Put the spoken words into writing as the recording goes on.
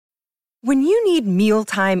When you need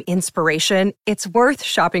mealtime inspiration, it's worth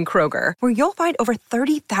shopping Kroger, where you'll find over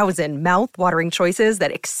 30,000 mouth-watering choices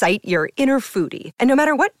that excite your inner foodie. And no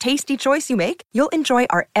matter what tasty choice you make, you'll enjoy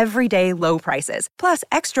our everyday low prices, plus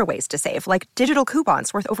extra ways to save, like digital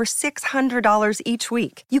coupons worth over $600 each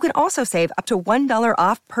week. You can also save up to $1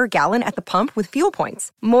 off per gallon at the pump with fuel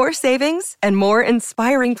points. More savings and more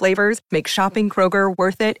inspiring flavors make shopping Kroger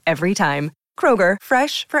worth it every time. Kroger,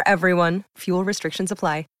 fresh for everyone. Fuel restrictions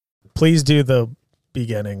apply. Please do the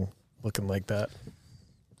beginning looking like that.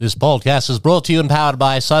 This podcast is brought to you and powered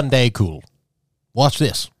by Sunday Cool. Watch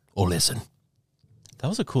this or listen. That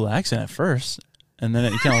was a cool accent at first, and then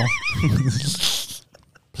it kind of...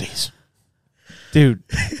 Please. Dude,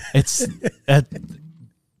 it's at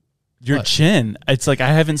your What? chin. It's like I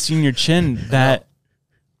haven't seen your chin that...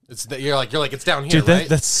 It's you're like it's down here, Dude, right?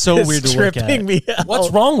 that's so It's weird to look tripping at. me out. What's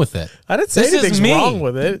wrong with it? I didn't say This is anything's me. wrong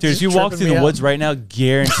with it. Dude, if you walk through the woods right now,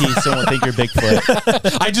 guarantee someone will think you're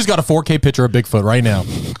Bigfoot. I just got a 4K picture of Bigfoot right now.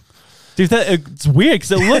 Dude, it's weird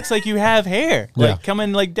because it looks like you have hair, Yeah.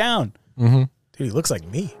 coming down. Dude, he looks like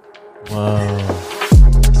me.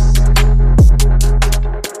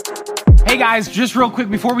 Hey guys, just real quick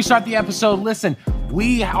before we start the episode, listen,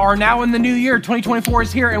 we are now in the new year. 2024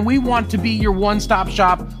 is here, and we want to be your one-stop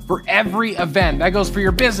shop for every event. That goes for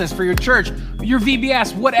your business, for your church, your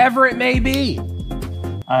VBS, whatever it may be.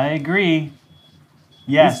 I agree.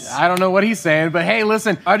 Yes. I don't know what he's saying, but hey,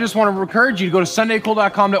 listen, I just want to encourage you to go to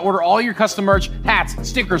SundayCool.com to order all your custom merch, hats,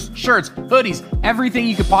 stickers, shirts, hoodies, everything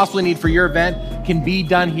you could possibly need for your event can be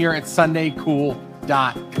done here at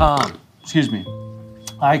SundayCool.com. Excuse me.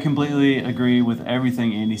 I completely agree with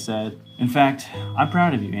everything Andy said. In fact, I'm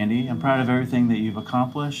proud of you, Andy. I'm proud of everything that you've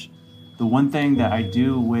accomplished. The one thing that I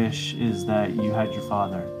do wish is that you had your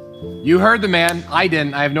father. You heard the man. I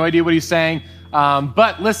didn't. I have no idea what he's saying.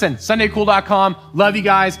 But listen, SundayCool.com. Love you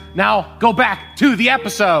guys. Now go back to the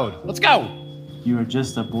episode. Let's go. You are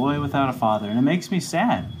just a boy without a father, and it makes me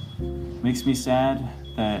sad. It makes me sad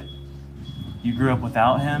that you grew up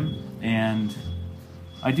without him, and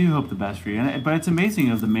I do hope the best for you. But it's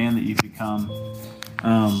amazing of the man that you've become.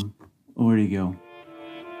 Where do you go?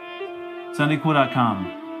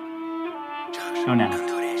 SundayCool.com. Go now.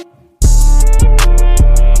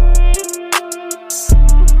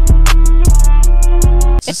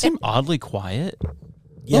 Does it seem oddly quiet?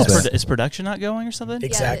 Yes. Is production not going or something?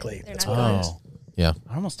 Exactly. They're That's not what it going. is. Yeah.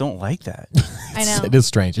 I almost don't like that. I know. It is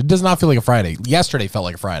strange. It does not feel like a Friday. Yesterday felt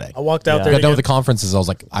like a Friday. I walked out Yeah. there. I to got done with get- the conferences. I was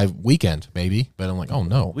like, weekend, maybe. But I'm like, oh,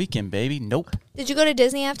 no. Weekend, baby. Nope. Did you go to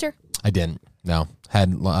Disney after? I didn't. No.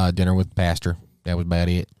 Had dinner with Pastor. That was about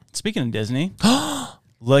it. Speaking of Disney,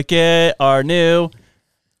 look at our new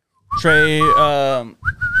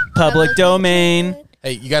public domain.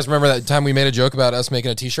 Hey, you guys remember that time we made a joke about us making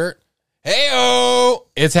a t-shirt? Hey-oh!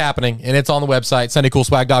 It's happening, and it's on the website,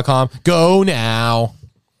 SundayCoolSwag.com. Go now.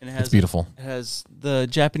 And It's beautiful. It has the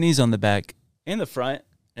Japanese on the back and the front,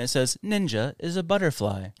 and it says "Ninja is a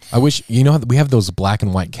butterfly." I wish, we have those black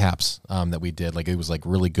and white caps that we did. Like, it was like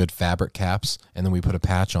really good fabric caps, and then we put a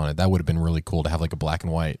patch on it. That would have been really cool to have like a black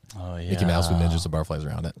and white Mickey Mouse with ninjas and butterflies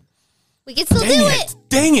around it. We can still do it.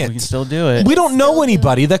 Dang We can it! still do it. We don't know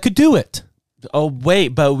anybody that could do it. Oh wait,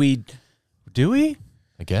 but we do.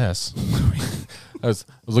 I guess. I was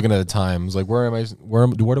looking at the time. I was like, where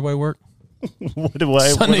do I work? What do I?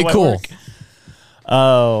 Sunday what do I Cool. work?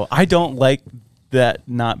 Oh, I don't like that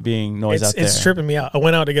not being noise out there. It's tripping me out. I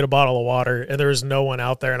went out to get a bottle of water, and there was no one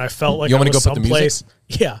out there, and I felt like You I want me to was go put the someplace.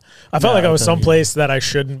 Yeah, I felt like I was don't you. someplace that I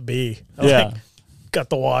shouldn't be. I Yeah. got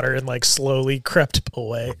the water and like slowly crept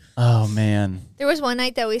away. Oh man. There was one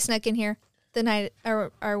night that we snuck in here, the night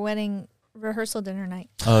our wedding rehearsal dinner night.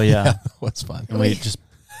 Oh yeah. That was fun. And we just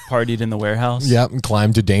partied in the warehouse. Yep, and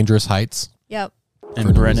climbed to dangerous heights. Yep.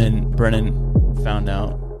 And Brennan found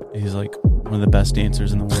out he's like one of the best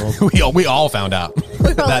dancers in the world. we all found out We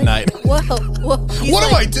were that like, night. Whoa, whoa. What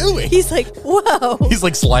am I doing? He's like, whoa. He's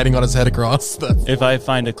like sliding on his head across. If I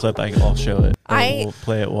find a clip, I'll show it. Or I- we'll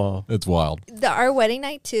play it while. It's wild. Our wedding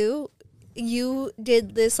night too, you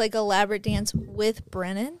did this like elaborate dance with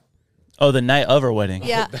Brennan. Oh, the night of our wedding.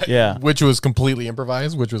 Yeah. Yeah. Which was completely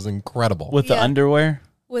improvised, which was incredible. With the Yeah. underwear.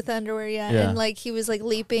 With underwear, yeah. Yeah. And like he was like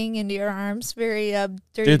leaping into your arms, very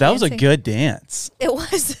dirty. Dude, that was a dancing. good dance. It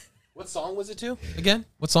was. What song was it to? Again?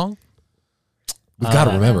 What song? We've got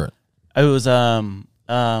to remember it. It was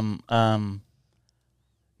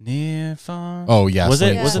near far. Oh, yeah. Was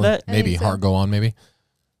it? Slate- Was it that? I Maybe think so. Heart Go On, maybe.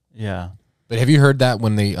 Yeah. But have you heard that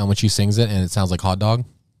when she sings it and it sounds like hot dog?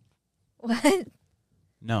 What?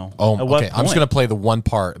 No. Oh, At what okay. I'm just point? going to play the one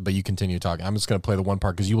part, but you continue talking. I'm just going to play the one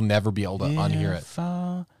part because you will never be able to unhear it.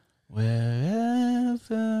 Far,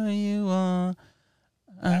 wherever you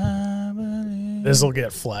This will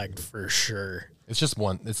get flagged for sure. It's just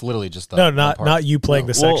one. It's literally just the No, one not part. you playing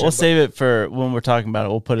the section. We'll save it for when we're talking about it.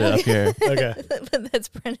 We'll put it up here. Okay. But that's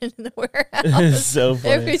Brennan in the warehouse. It's so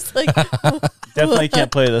funny. Everybody's like, Definitely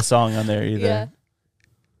can't play the song on there either. yeah.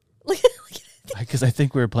 Look at Because I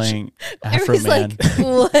think we were playing Afro everybody's Man.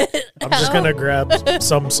 like, what? I'm just going to grab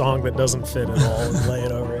some song that doesn't fit at all and lay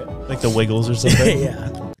it over it. Like the Wiggles or something.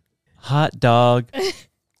 Yeah. Hot dog.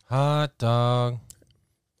 Hot dog.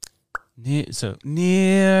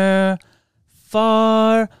 Near,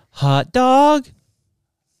 far, hot dog.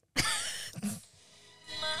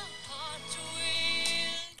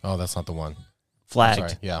 Oh, that's not the one. Flagged.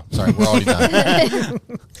 Sorry. Yeah. Sorry. We're already done.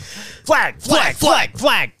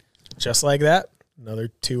 Flag. Just like that, another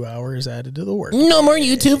 2 hours added to the work. No more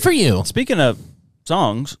YouTube for you. Speaking of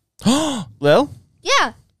songs, Lil,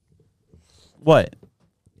 Yeah, what?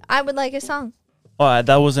 I would like a song. Oh,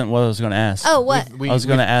 that wasn't what I was going to ask. Oh, what? I was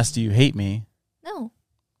going to ask, do you hate me? No.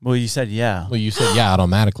 Well, you said yeah. Well, you said yeah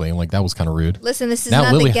automatically. I'm like, that was kind of rude. Listen, this is Now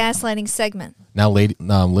not Lily- the gaslighting segment. Now,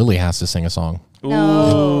 Lily has to sing a song.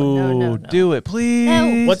 No. Do it, please.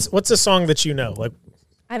 No. What's a song that you know? Like,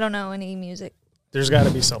 I don't know any music. there's got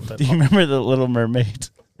to be something. Do you remember The Little Mermaid?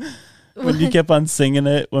 When you kept on singing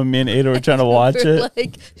it when me and Ada were trying to watch We're it?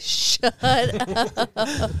 like, shut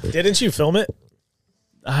up. Didn't you film it?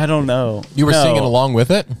 I don't know. You were No. singing along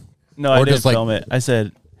with it? No, I Or didn't just like- film it. I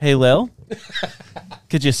said, hey, Lil,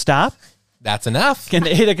 could you stop? That's enough. And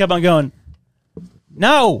Ada kept on going,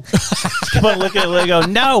 no. Kept on looking at Lil and go,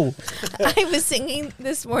 no. I was singing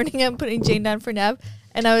this morning. I'm putting Jane down for nap.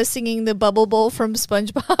 And I was singing the Bubble Bowl from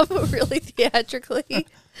SpongeBob really theatrically.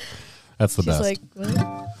 That's the She's best. like,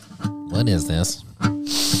 what? What is this?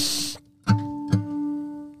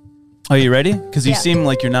 Are you ready? Because you Yeah. seem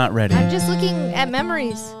like you're not ready. I'm just looking at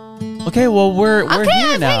memories. Okay, well, we're Okay, here I'm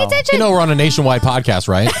paying now. attention. You know, we're on a nationwide podcast,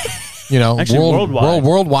 right? You know, Actually, worldwide.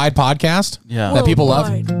 worldwide podcast Yeah. that people love.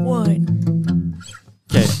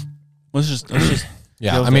 Okay. Let's just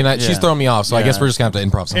Yeah, Go I mean, with it. she's Yeah. throwing me off, so I guess Yeah. we're just gonna have to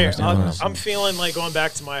improv Here, something. I'm feeling like going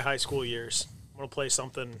back to my high school years. I'm going to play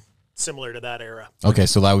something similar to that era. Okay,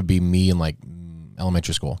 so that would be me in like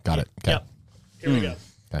elementary school. Got it. Okay. Yep. Here we go.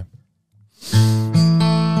 Okay.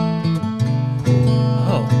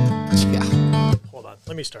 Oh. Yeah. Hold on.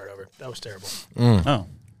 Let me start over. That was terrible. Oh.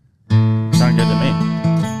 Sound good to me.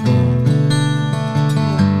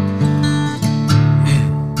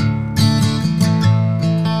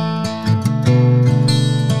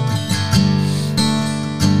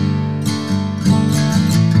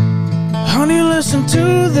 Honey, listen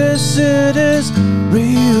to this, it is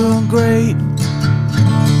real great.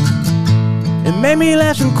 It made me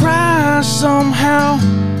laugh and cry somehow.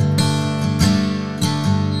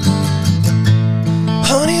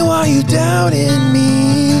 Honey, why you doubting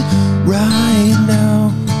me right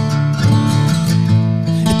now?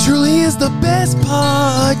 It truly is the best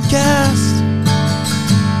podcast.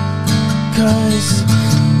 'Cause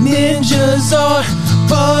ninjas are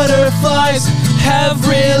butterflies have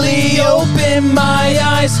really opened my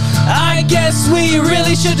eyes. I guess we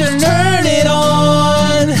really should turn it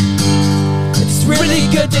on. It's really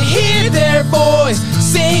good to hear their voice,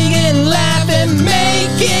 singing, laughing,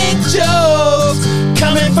 making jokes,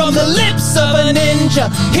 coming from the lips of a ninja,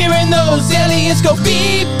 hearing those aliens go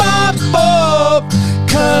beep, bop, bop.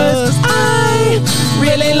 'Cause I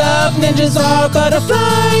really love ninjas are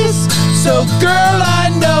butterflies. So girl, I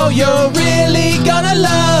know you're really gonna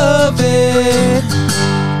love it.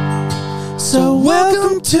 So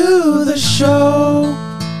welcome to the show.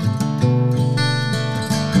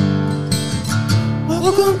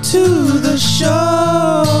 Welcome to the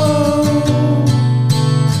show.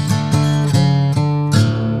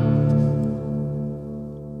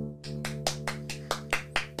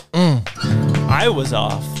 I was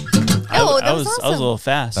off. Oh, I that was was a awesome. little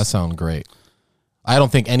fast. That sounds great. I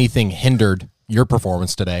don't think anything hindered your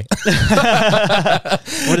performance today.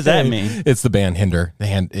 What does that mean? It's the band Hinder. It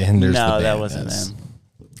hinders the No, band. that wasn't Yes. them.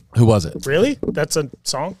 Who was it? Really? That's a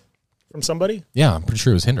song from somebody? Yeah, I'm pretty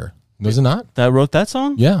sure it was Hinder. Was it not? That wrote that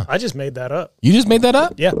song? Yeah. I just made that up. You just made that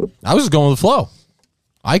up? Yeah. I was just going with the flow.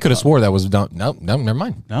 I could have swore that was no, never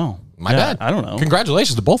mind. No. My Yeah, bad. I don't know.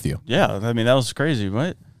 Congratulations to both of you. Yeah, I mean, that was crazy.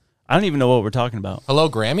 What? I don't even know what we're talking about. Hello,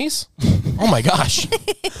 Grammys? Oh my gosh.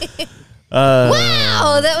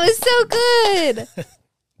 Wow, that was so good.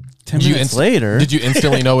 10 Did you minutes later. Did you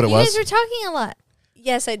instantly know what it You was? guys were talking a lot.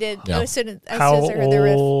 Yes, I did. Yeah. As soon as I How heard the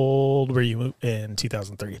riff. old were you in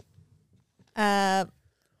 2003?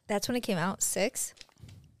 That's when it came out. 6.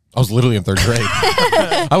 I was literally in third grade.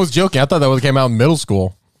 I was joking. I thought that came out in middle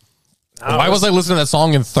school. Why was I listening to that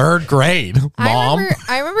song in third grade, Mom?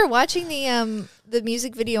 I remember watching the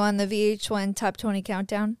music video on the VH1 Top 20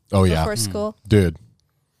 Countdown. Oh, yeah. Before school. Dude.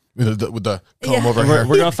 With the comb over We're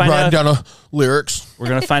here. going to find out. Down the lyrics. We're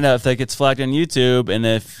going to find out if that gets flagged on YouTube, and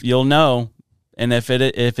if you'll know. And if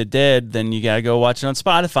it did, then you got to go watch it on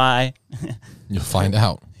Spotify. You'll find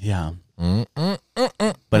out. Yeah.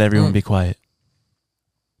 But everyone be quiet.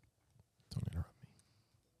 Don't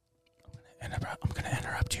interrupt me. I'm going to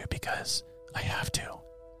interrupt you because I have to.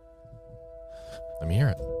 Let me hear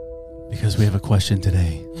it. Because we have a question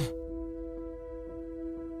today.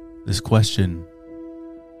 This question.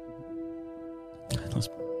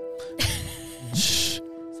 Shh.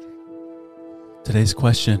 Today's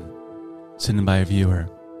question, sent in by a viewer.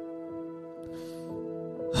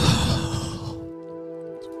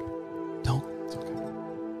 Don't. It's okay.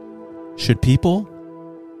 Should people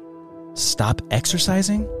stop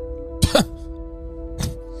exercising?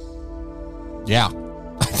 Yeah.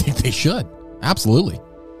 I think they should. Absolutely.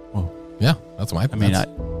 Well, yeah, that's my opinion.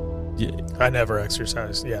 I never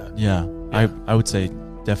exercised. Yeah. Yeah. I would say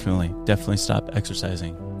definitely stop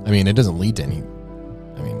exercising. I mean, it doesn't lead to any.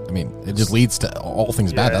 I mean, it just leads to all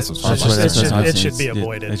things bad. That's what's it should be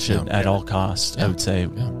avoided. It should at all costs. I would say.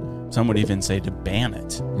 Yeah. Some would even say to ban it.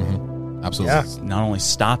 Mm-hmm. Absolutely. Yeah. Not only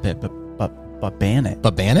stop it, but ban it.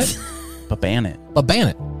 But ban it. But ban it. But ban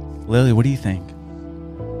it. Lily, what do you think?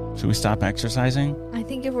 Should we stop exercising? I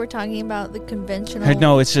think if we're talking about the conventional...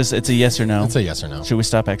 No, it's a yes or no. It's a yes or no. Should we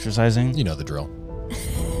stop exercising? You know the drill.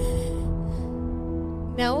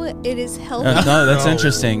 No, it is healthy. No, that's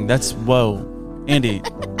interesting. That's, whoa. Andy.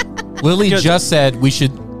 Lily just said we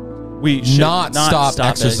should not stop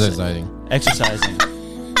exercising.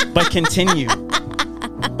 But continue.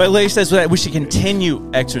 But Lily says that we should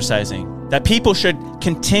continue exercising. That people should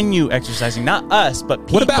continue exercising. Not us, but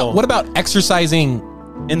people. What about exercising...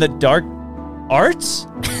 in the dark arts?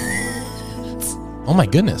 Oh my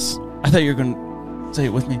goodness. I thought you were going to say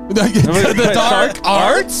it with me. The dark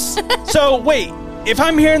arts? So wait, if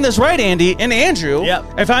I'm hearing this right, Andy and Andrew, yep.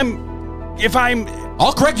 if I'm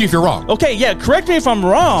I'll correct you if you're wrong. Okay, yeah, correct me if I'm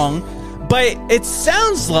wrong, but it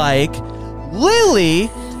sounds like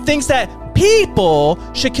Lily thinks that people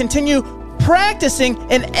should continue practicing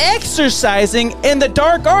and exercising in the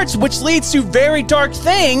dark arts, which leads to very dark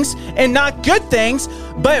things and not good things,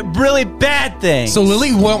 but really bad things. So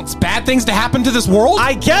Lily wants bad things to happen to this world?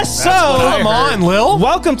 I guess so. Come on, Lil.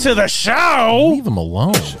 Welcome to the show. Leave him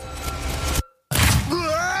alone. Did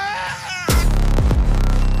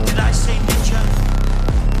I say ninja?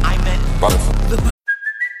 I meant...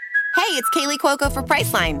 Hey, it's Kaylee Cuoco for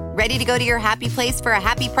Priceline. Ready to go to your happy place for a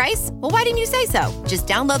happy price? Well, why didn't you say so? Just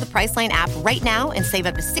download the Priceline app right now and save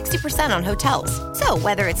up to 60% on hotels. So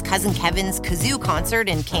whether it's Cousin Kevin's Kazoo Concert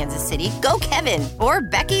in Kansas City, go Kevin, or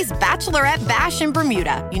Becky's Bachelorette Bash in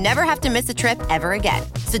Bermuda, you never have to miss a trip ever again.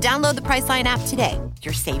 So download the Priceline app today.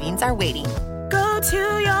 Your savings are waiting. Go to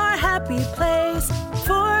your happy place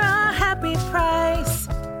for a happy price.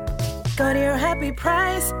 Go to your happy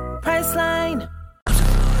price, Priceline.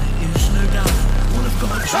 Is no doubt one of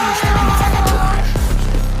God's most beautiful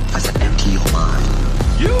life. As an empty your mind.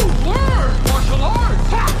 You learn martial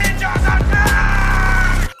arts!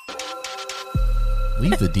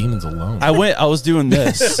 Leave the demons alone. I was doing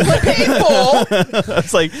this. People!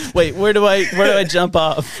 It's like, wait, where do I jump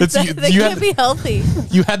off? That can't be healthy.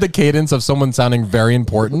 You had the cadence of someone sounding very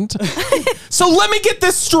important. So let me get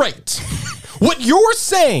this straight. What you're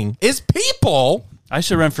saying is people... I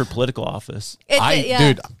should run for political office.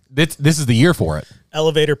 Dude, this is the year for it.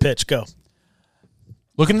 Elevator pitch, go.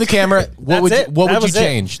 Look into the camera. What would you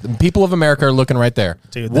change? The people of America are looking right there.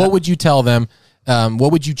 Dude, what would you tell them?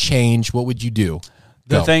 What would you change? What would you do?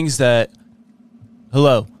 The things that...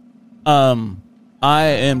 Hello. I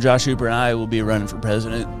am Josh Hooper, and I will be running for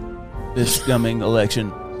president this coming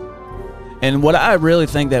election. And what I really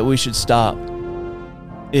think that we should stop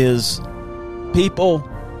is people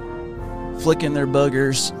flicking their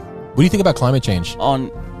boogers. What do you think about climate change?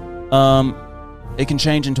 It can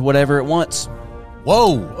change into whatever it wants.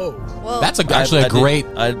 Whoa. That's actually a great...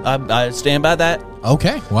 I stand by that.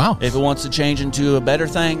 Okay, wow. If it wants to change into a better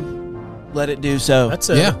thing, let it do so.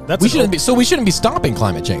 We shouldn't be stopping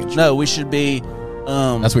climate change. No, we should be...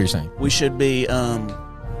 that's what you're saying. We should be... how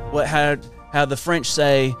the French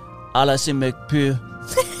say, "à la me peu,"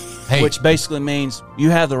 which basically means you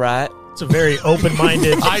have the right. It's a very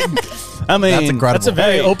open-minded... I mean, that's incredible. That's a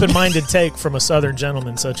very open-minded take from a Southern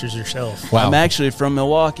gentleman such as yourself. Wow. I'm actually from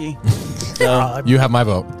Milwaukee. So you have my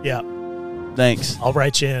vote. Yeah. Thanks. I'll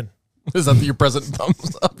write you in. Is that your present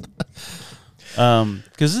thumbs up?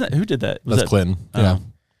 Because who did that? That's Clinton. Yeah.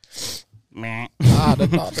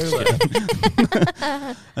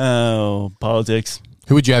 Oh, politics.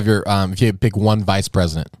 Who would you have your if you had to pick one vice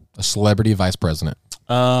president, a celebrity vice president?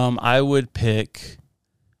 I would pick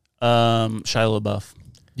Shia LaBeouf.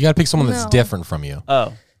 You got to pick someone that's different from you.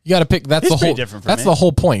 Oh. You got to pick. That's He's the whole. different from That's me. the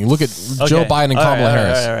whole point. You look at Joe Biden and Kamala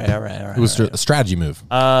Harris. All right. It was a strategy move.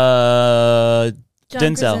 John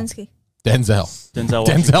Denzel. Krasinski.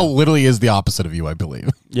 Denzel literally is the opposite of you, I believe.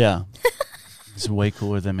 Yeah. He's way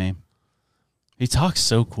cooler than me. He talks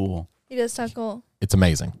so cool. He does talk cool. It's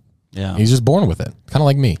amazing. Yeah. He's just born with it. Kind of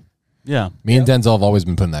like me. Yeah. Me and Denzel have always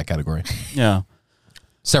been put in that category. Yeah.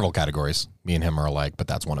 Several categories. Me and him are alike, but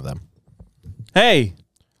that's one of them. Hey,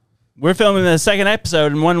 we're filming the second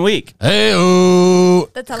episode in 1 week. Hey-o.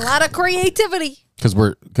 That's a lot of creativity. Because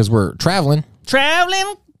we're traveling.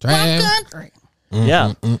 Traveling. Country.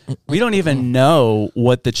 Yeah. We don't even know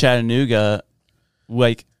what the Chattanooga,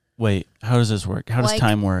 wait, how does this work? How does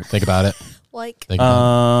time work? Think about it.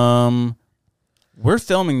 We're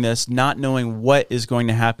filming this not knowing what is going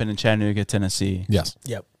to happen in Chattanooga, Tennessee. Yes.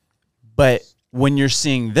 Yep. But when you're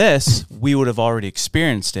seeing this, we would have already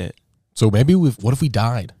experienced it. So maybe what if we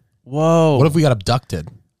died? Whoa. What if we got abducted?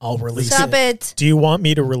 I'll release it. Stop it. Do you want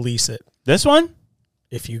me to release it This one?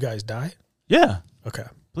 if you guys die? Yeah. Okay.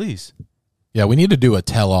 Please. Yeah, we need to do a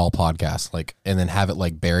tell-all podcast, and then have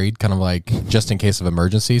it beuried, kind of just in case of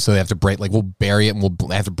emergency. So they have to break, we'll bury it and we'll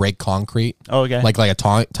have to break concrete. Oh, okay. Like a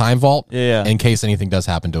time vault. Yeah. In case anything does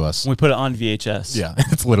happen to us. We put it on VHS. Yeah,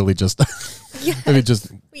 it's literally just. Yeah. I mean,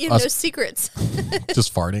 just We have us no secrets.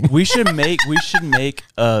 just farting. We should make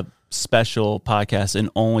a special podcast and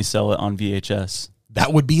only sell it on VHS.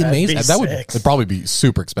 That would be amazing. It'd probably be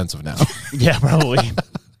super expensive now. Yeah, probably.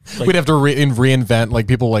 We'd have to reinvent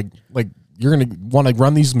people you're gonna want to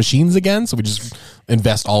run these machines again, so we just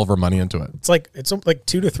invest all of our money into it. It's like $200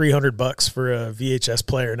 to $300 for a VHS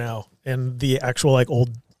player now, and the actual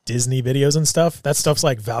old Disney videos and stuff. That stuff's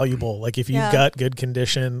valuable. If you've got good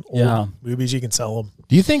condition old movies, you can sell them.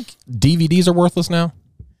 Do you think DVDs are worthless now?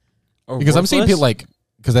 Because I'm seeing people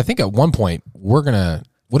because I think at one point what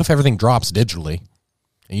if everything drops digitally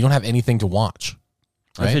and you don't have anything to watch?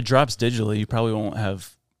 Right? If it drops digitally, you probably won't have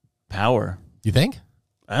power. You think?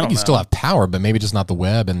 I don't think you know. still have power, but maybe just not the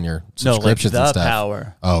web and your subscriptions and the stuff.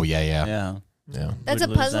 Power. Oh yeah. Yeah. That's a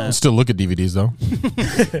puzzle. You still look at DVDs though.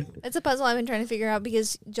 That's a puzzle I've been trying to figure out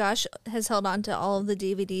because Josh has held on to all of the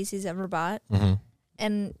DVDs he's ever bought. Mm-hmm.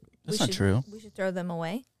 And That's not true. We should throw them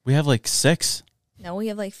away. We have 6. No, we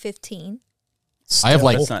have 15. I have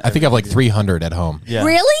I think I have 300 at home. Yeah.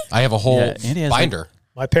 Really? I have a whole Andy has binder.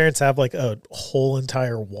 My parents have a whole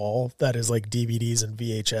entire wall that is DVDs and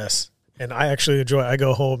VHS. And I actually enjoy it. I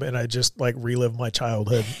go home and I just relive my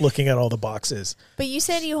childhood looking at all the boxes. But you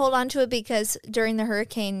said you hold on to it because during the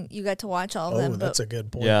hurricane you got to watch all of them. That's a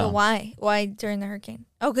good point. Yeah. But why? Why during the hurricane?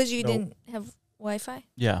 Oh, because you didn't have Wi-Fi?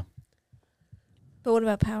 Yeah. But what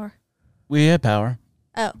about power? We had power.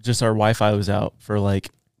 Oh. Just our Wi-Fi was out for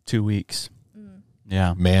 2 weeks.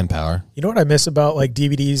 Yeah. Manpower. You know what I miss about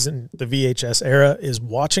DVDs and the VHS era is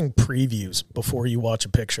watching previews before you watch a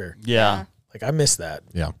picture. Yeah. I miss that.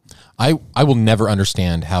 Yeah. I will never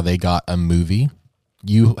understand how they got a movie.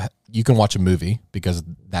 You can watch a movie because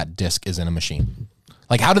that disc is in a machine.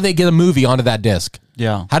 How do they get a movie onto that disc?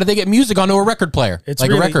 Yeah. How do they get music onto a record player?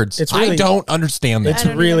 Records. I don't understand that.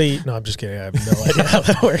 It's really... No, I'm just kidding. I have no idea how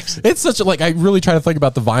that works. It's such I really try to think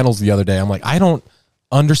about the vinyls the other day. I'm I don't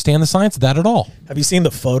understand the science of that at all. Have you seen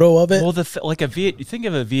the photo of it? Well, you think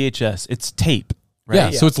of a VHS, it's tape, right? Yeah,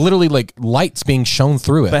 so it's literally lights being shown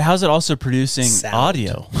through it. But how's it also producing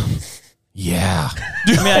audio? Yeah.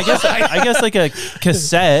 I mean, I guess a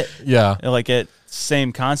cassette. Yeah. A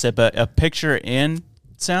same concept, but a picture in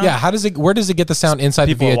sound. Yeah. Where does it get the sound inside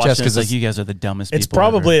People the are watching VHS? Because you guys are the dumbest It's people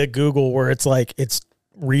probably ever. a Google where it's it's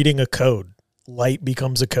reading a code. Light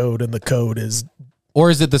becomes a code and the code is... Or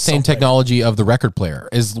is it the same technology of the record player?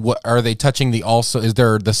 Are they touching is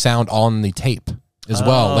there the sound on the tape as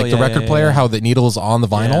well? The record player, how the needle is on the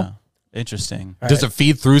vinyl? Yeah. Interesting. Does it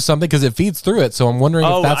feed through something? Because it feeds through it. So I'm wondering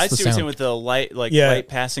if that's I the see what you're sound. saying with the light, light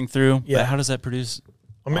passing through. Yeah. But how does that produce?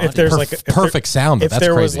 I mean, if there's perfect sound, if that's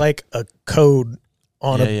there crazy. was a code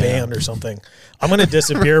on a band or something, I'm going to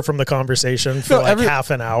disappear from the conversation for half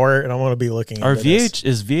an hour, and I'm going to be looking. Our into this.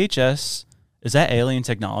 is VHS. Is that alien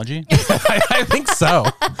technology? I think so.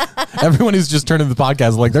 Everyone who's just turned into the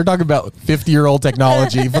podcast, they're talking about 50-year-old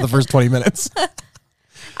technology for the first 20 minutes.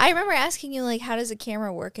 I remember asking you how does a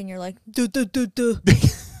camera work, and you're like, do.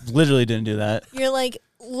 Literally didn't do that. You're like,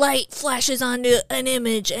 light flashes onto an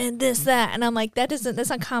image and this, that, and I'm like, that's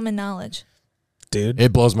not common knowledge. Dude,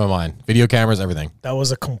 it blows my mind. Video cameras, everything. That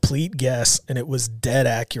was a complete guess, and it was dead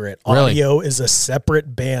accurate. Really? Audio is a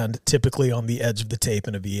separate band, typically on the edge of the tape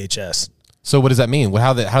in a VHS. So what does that mean?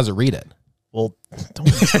 How does it read it? Well, don't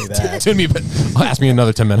say that. To me, but ask me in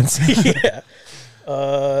another 10 minutes. Yeah.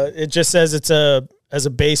 It just says it's as a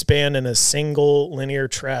baseband and a single linear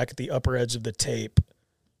track at the upper edge of the tape,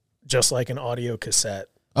 just like an audio cassette.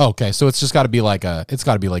 Oh, okay, so it's just got to be like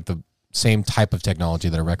the same type of technology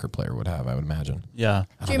that a record player would have, I would imagine. Yeah.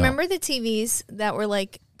 Do you remember the TVs that were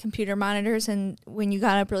like computer monitors, and when you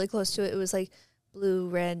got up really close to it, it was like blue,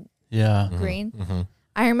 red, green? Mm-hmm.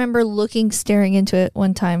 I remember staring into it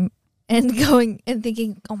one time and going and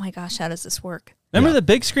thinking, oh my gosh, how does this work? Remember the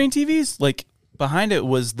big screen TVs? Like behind it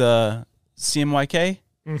was the CMYK,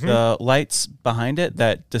 the lights behind it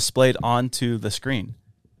that displayed onto the screen.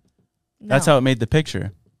 No. That's how it made the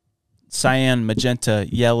picture. Cyan, magenta,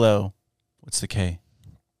 yellow. What's the K?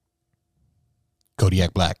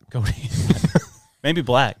 Kodiak black. Maybe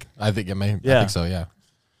black. I think it may. Yeah. I think so, yeah.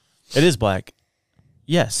 It is black.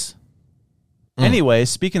 Yes. Anyway,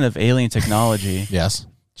 speaking of alien technology. Yes.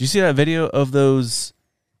 Did you see that video of those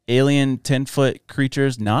alien 10-foot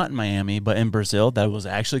creatures, not in Miami, but in Brazil, that was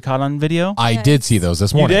actually caught on video? I did see those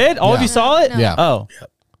this morning. You did? All of you saw it? No. Yeah. Oh.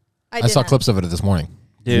 Yep. I saw clips of it this morning.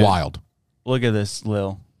 Dude, wild. Look at this,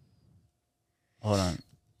 Lil. Hold on.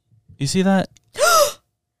 You see that?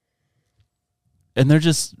 And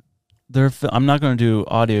I'm not going to do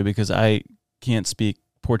audio because I can't speak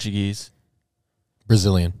Portuguese.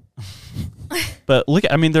 Brazilian. But look,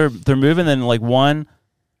 I mean, they're moving, and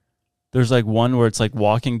there's like one where it's like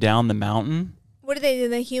walking down the mountain. What are they?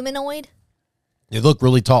 The humanoid? They look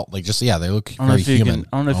really tall. Like they look very human.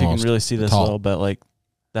 I don't know if you can really see this little, but like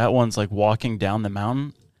that one's like walking down the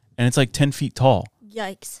mountain, and it's like 10 feet tall.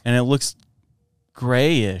 Yikes! And it looks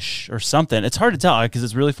grayish or something. It's hard to tell because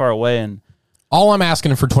it's really far away. And all I'm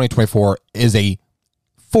asking for 2024 is a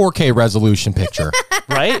 4K resolution picture.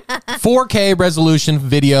 Right? 4K resolution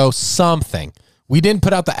video, something. We didn't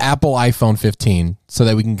put out the Apple iPhone 15 so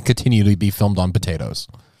that we can continue to be filmed on potatoes.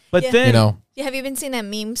 But then, yeah, have you been seeing that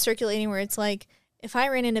meme circulating where it's like, if I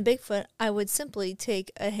ran into Bigfoot, I would simply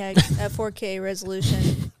take a 4K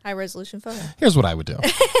resolution, high resolution photo. Here's what I would do.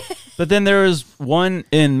 But then there is one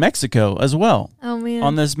in Mexico as well. Oh man!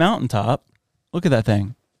 On this mountaintop, look at that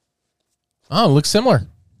thing. Oh, it looks similar,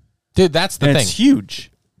 dude. That's the thing. It's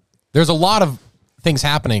huge. There's a lot of things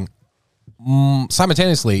happening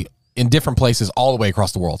simultaneously in different places all the way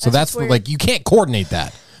across the world. So that's like, you can't coordinate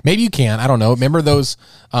that. Maybe you can. I don't know. Remember those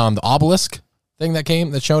the obelisk thing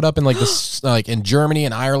that showed up in like this like in Germany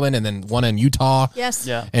and Ireland, and then one in Utah. Yes.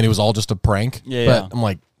 Yeah. And it was all just a prank. Yeah. But I'm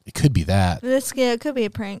like, it could be that. It could be a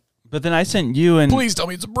prank. But then I sent you and please tell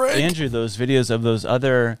me it's a prank, Andrew, those videos of those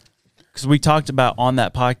other, because we talked about on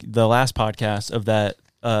that the last podcast of that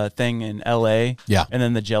thing in LA. Yeah. And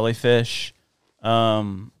then the jellyfish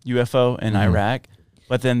UFO in Iraq.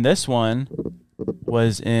 But then this one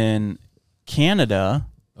was in Canada.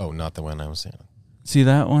 Oh, not the one I was saying. See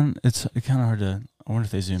that one? It's kind of hard to. I wonder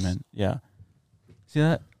if they zoom in. Yeah. See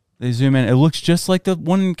that? They zoom in. It looks just like the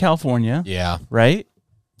one in California. Yeah. Right?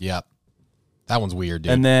 Yeah. That one's weird,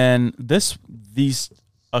 dude. And then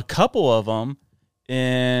a couple of them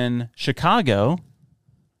in Chicago.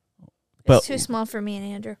 It's too small for me and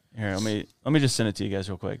Andrew. Here, let me just send it to you guys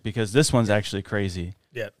real quick because this one's actually crazy.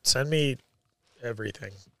 Yeah, send me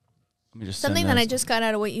everything. Let me just something that I just got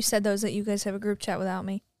out of what you said though is that you guys have a group chat without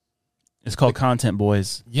me. It's called Content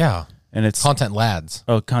Boys. Yeah, and it's Content Lads.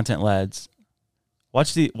 Oh, Content Lads.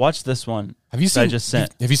 Watch this one. Have you seen? I just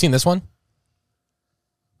sent. Have you seen this one?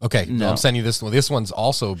 Okay, no. I'm sending you this one. This one's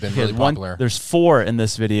also been really popular. There's 4 in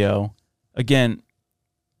this video. Again,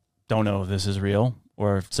 don't know if this is real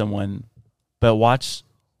or if someone, but watch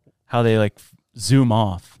how they like zoom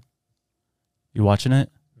off. You watching it?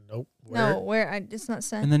 Nope. Where? It's not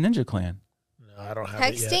sent. In the Ninja Clan. No, I don't have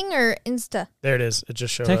texting it yet. or Insta. There it is. It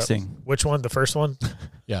just showed texting. up. Which one? The first one?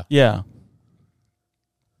 Yeah. Yeah.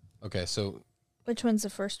 Okay, so which one's the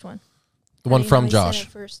first one? The one from Josh.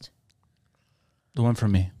 First. The one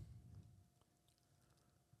from me.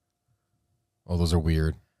 Oh, those are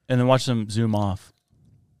weird. And then watch them zoom off.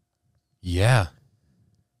 Yeah.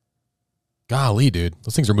 Golly, dude.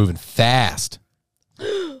 Those things are moving fast.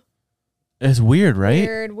 It's weird,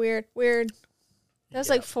 right? Weird. That was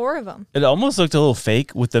like 4 of them. It almost looked a little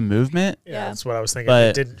fake with the movement. Yeah, that's what I was thinking. But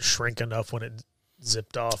it didn't shrink enough when it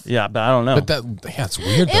zipped off. Yeah, but I don't know. But it's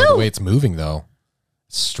weird though, the way it's moving though.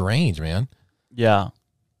 It's strange, man. Yeah.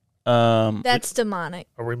 That's demonic.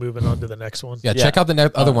 Are we moving on to the next one? Yeah, check out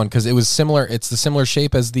the other one because it was similar. It's the similar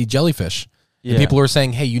shape as the jellyfish. Yeah. And people were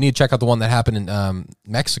saying, hey, you need to check out the one that happened in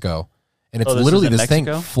Mexico. And it's literally this thing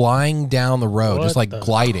flying down the road, just like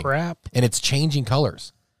gliding. Crap? And it's changing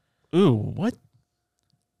colors. Ooh, what?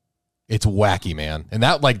 It's wacky, man. And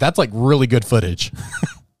that's like really good footage.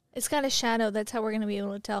 It's got a shadow. That's how we're going to be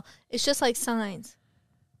able to tell. It's just like signs.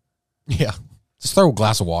 Yeah. Just throw a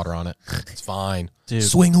glass of water on it. It's fine. Dude,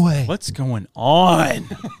 swing away. What's going on?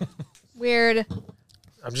 Weird.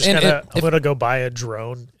 I'm gonna go buy a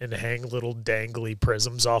drone and hang little dangly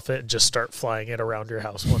prisms off it and just start flying it around your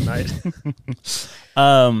house one night.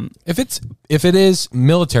 If it is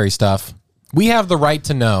military stuff, we have the right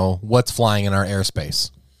to know what's flying in our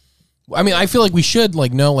airspace. I mean, I feel like we should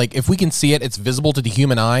know, if we can see it, it's visible to the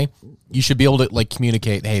human eye. You should be able to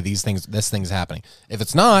communicate, hey, this thing's happening. If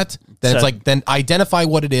it's not, then then identify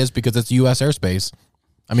what it is because it's U.S. airspace.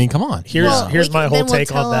 I mean, come on. Here's my whole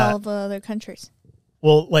take on that. All the other countries.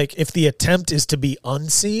 Well, if the attempt is to be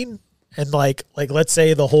unseen, and let's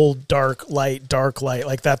say the whole dark light,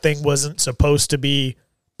 that thing wasn't supposed to be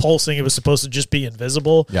pulsing, it was supposed to just be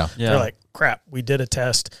invisible. Yeah. They're like, crap, we did a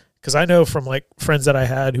test. Because I know from friends that I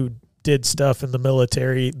had who did stuff in the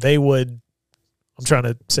military, they would, I'm trying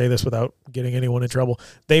to say this without getting anyone in trouble,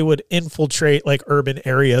 they would infiltrate urban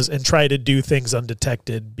areas and try to do things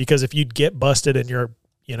undetected, because if you'd get busted in your,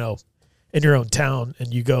 in your own town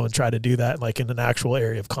and you go and try to do that in an actual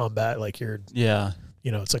area of combat, it's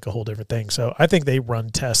a whole different thing. So I think they run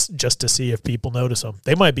tests just to see if people notice them.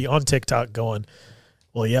 They might be on TikTok going,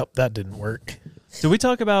 well, yep, that didn't work. Did we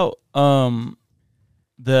talk about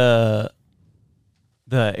the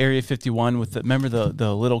Area 51 with remember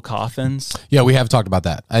the little coffins? Yeah, we have talked about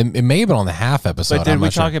that. It may have been on the half episode. But did we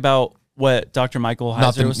talk about what Dr. Michael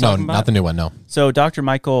Heiser was talking about? No, not the new one, no. So Dr.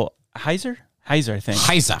 Michael Heiser, I think.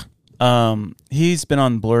 Heiser. He's been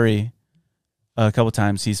on Blurry a couple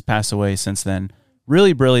times. He's passed away since then.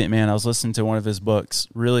 Really brilliant man. I was listening to one of his books.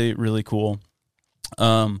 Really, really cool.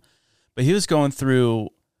 But he was going through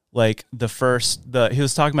he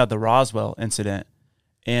was talking about the Roswell incident,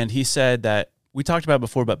 and he said that we talked about it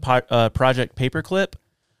before, but Project Paperclip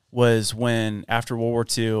was when, after World War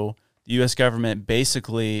II, the U.S. government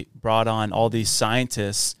basically brought on all these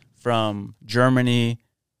scientists from Germany,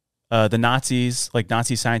 the Nazis,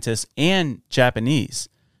 Nazi scientists, and Japanese,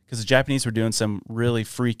 because the Japanese were doing some really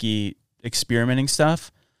freaky experimenting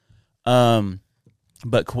stuff.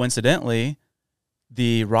 But coincidentally,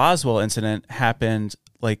 the Roswell incident happened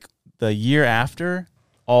the year after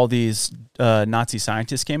all these Nazi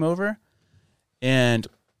scientists came over. And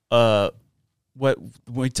what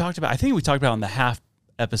we talked about, I think we talked about on the half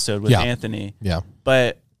episode with Anthony. Yeah.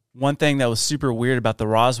 But one thing that was super weird about the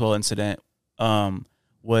Roswell incident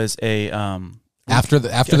was after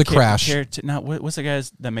the crash. What's the guy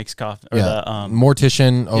that makes coffee? Or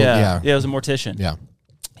mortician. Oh, yeah. Yeah, it was a mortician. Yeah.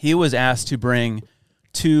 He was asked to bring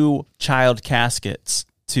 2 child caskets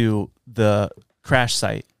to the crash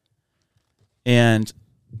site. And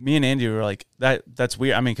me and Andy were like, that's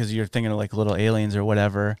weird. I mean, because you're thinking of little aliens or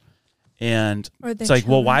whatever. And it's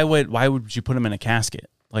well, why would you put them in a casket?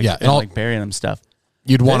 And burying them stuff.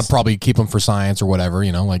 You'd want to probably keep them for science or whatever,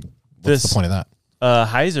 what's the point of that?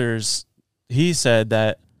 Heiser's, he said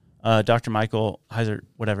that, Dr. Michael Heiser,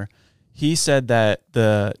 whatever, he said that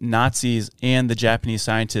the Nazis and the Japanese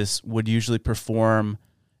scientists would usually perform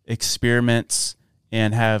experiments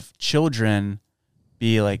and have children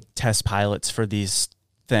be test pilots for these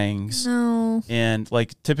things. No. And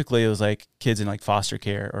typically it was kids in foster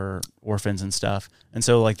care or orphans and stuff. And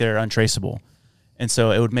so they're untraceable. And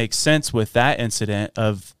so it would make sense with that incident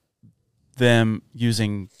of them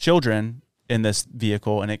using children in this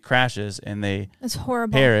vehicle, and it crashes and they That's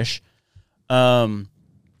horrible. perish.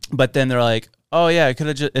 But then they're like, oh yeah,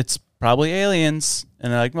 it's probably aliens.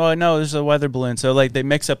 And they're like, well, no, there's a weather balloon. So they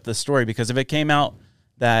mix up the story, because if it came out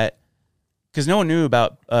because no one knew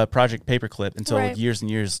about Project Paperclip until years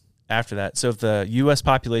and years after that. So if the U.S.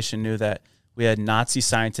 population knew that we had Nazi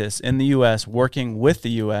scientists in the U.S. working with the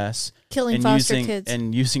U.S. killing and foster kids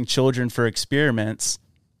and using children for experiments,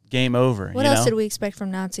 game over. What else did we expect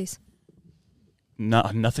from Nazis?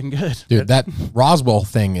 No, nothing good. Dude, that Roswell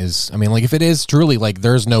thing is, if it is truly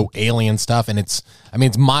there's no alien stuff, and it's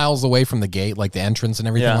miles away from the gate, the entrance and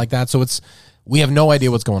everything like that. So we have no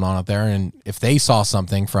idea what's going on out there. And if they saw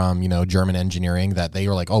something from, German engineering that they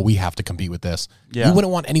were like, oh, we have to compete with this. Yeah. You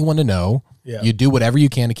wouldn't want anyone to know. Yeah. You do whatever you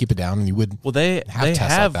can to keep it down, and you would. Well, they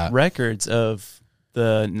have records of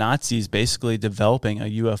the Nazis basically developing a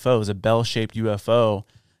UFO. It was a bell-shaped UFO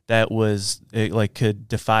that was could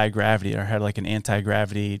defy gravity, or had an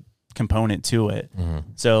anti-gravity component to it. Mm-hmm.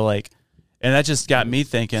 So and that just got me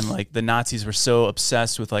thinking, the Nazis were so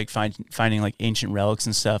obsessed with finding ancient relics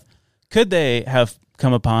and stuff. Could they have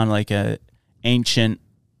come upon a ancient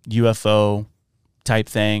UFO type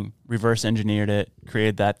thing, reverse engineered it,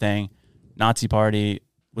 created that thing? Nazi party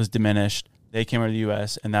was diminished. They came over to the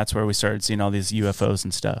U.S., and that's where we started seeing all these UFOs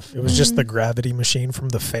and stuff. It was just the gravity machine from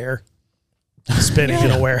the fair spinning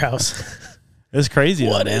in a warehouse. It's crazy,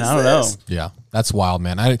 though, man. I don't know. Yeah, that's wild,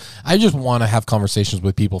 man. I just want to have conversations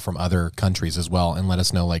with people from other countries as well and let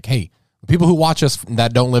us know, like, hey, people who watch us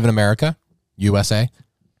that don't live in America, USA,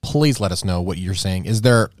 please let us know what you're saying.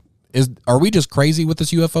 Are we just crazy with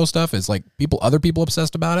this UFO stuff? Is like other people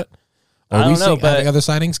obsessed about it? Are we having other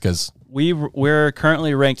sightings? Because we're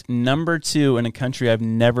currently ranked number 2 in a country I've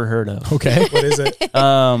never heard of. Okay, what is it?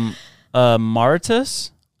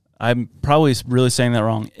 Mauritius. I'm probably really saying that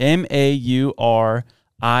wrong.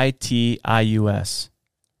 Mauritius.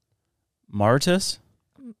 Mauritius.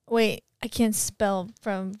 Wait, I can't spell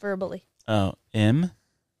from verbally. Oh,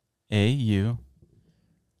 MAU.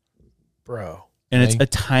 Bro. And it's a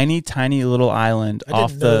tiny, tiny little island I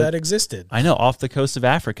didn't know that existed. I know, off the coast of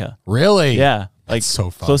Africa. Really? Yeah, like that's so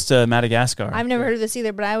fun. Close to Madagascar. I've never heard of this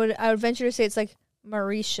either, but I would venture to say it's like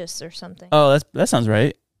Mauritius or something. Oh, that sounds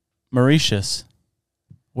right. Mauritius.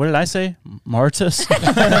 What did I say? Mauritius.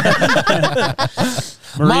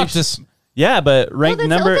 Mauritius. Yeah, but ranked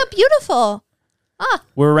number. Look how beautiful.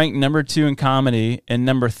 We're ranked number 2 in comedy and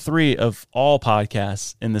number 3 of all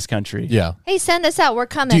podcasts in this country. Yeah. Hey, send us out. We're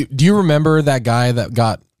coming. Do you remember that guy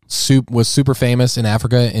that was super famous in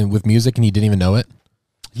Africa and with music and he didn't even know it?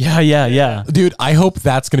 Yeah. Dude, I hope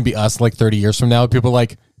that's going to be us like 30 years from now. People are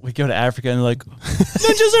like, we go to Africa and they're like,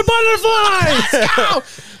 ninjas are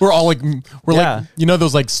butterflies. We're all like, like, you know,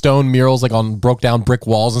 those like stone murals like on broke down brick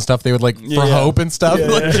walls and stuff. They would like for hope and stuff. Yeah.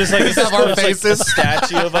 Like, just like have our faces. Like a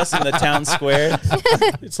statue of us in the town square.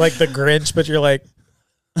 It's like the Grinch, but you're like,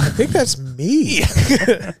 I think that's me.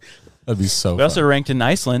 That'd be so. We also ranked in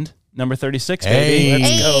Iceland, number 36. Hey, baby.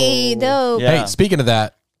 Hey, dope. Hey, speaking of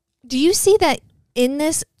that, do you see that in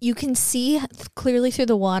this? You can see clearly through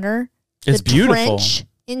the water. It's beautiful. Trench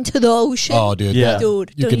into the ocean. Oh, dude. Yeah.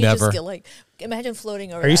 Dude, You don't could you never. just get like, imagine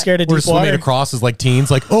floating over Are you that. scared of we're deep swimming water? across as like teens,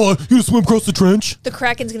 like, oh, you swim across the trench. The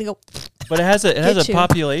Kraken's going to go. But it has a Get you.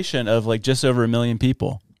 population of like just over 1 million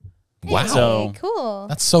people. Wow. So Hey, cool.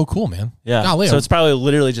 That's so cool, man. yeah. Golly, So it's probably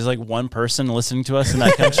literally just like one person listening to us in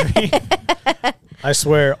that country. I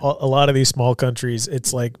swear, a lot of these small countries,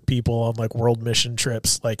 it's like people on like world mission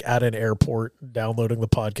trips, like at an airport, downloading the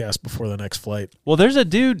podcast before the next flight. Well, there's a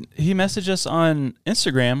dude, he messaged us on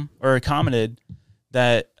Instagram or commented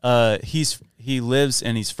that he lives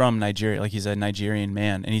and he's from Nigeria. Like he's a Nigerian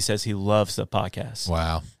man and he says he loves the podcast.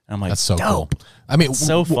 wow. And I'm like, That's so dope. cool. I mean,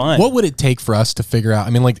 So fun. What would it take for us to figure out?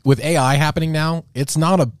 I mean, like with AI happening now, it's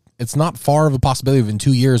not far of a possibility of in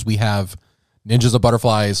 2 years we have Ninjas of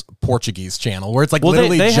Butterflies Portuguese channel where it's like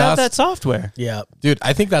literally they just have that software. Yeah. dude.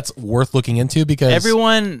 I think that's worth looking into because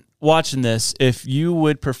Everyone watching this, if you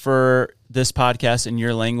would prefer this podcast in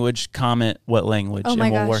your language, comment what language Oh and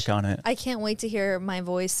my we'll gosh. work on it. I can't wait to hear my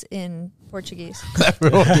voice in Portuguese.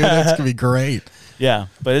 dude, that's gonna be great. Yeah,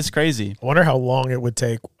 but it's crazy. I wonder how long it would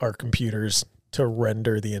take our computers to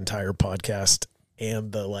render the entire podcast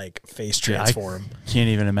and the like face transform. Can't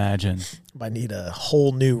even imagine. I need a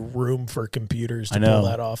whole new room for computers to I know. pull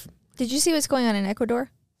that off. Did you see what's going on in Ecuador?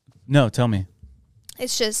 No, tell me.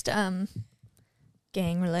 It's just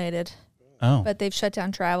gang related. Oh. But they've shut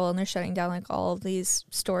down travel and they're shutting down like all of these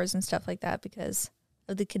stores and stuff like that because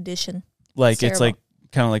of the condition. Like it's like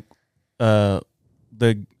terrible. kind of like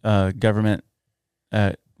the government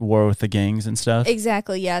at war with the gangs and stuff.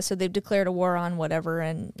 Exactly, yeah. So they've declared a war on whatever,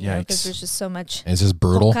 and because Yikes. there's just so much It's just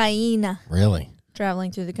brutal. cocaine Really?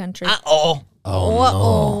 traveling through the country. Oh. Oh,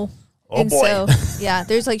 Uh-oh. Oh, And boy. so, yeah,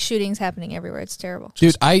 there's like shootings happening everywhere. It's terrible.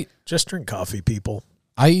 dude. Just drink coffee, people.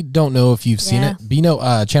 I don't know if you've seen Yeah. it. But you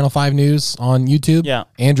know, Channel 5 News on YouTube. Yeah.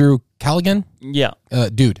 Andrew Callaghan. Yeah.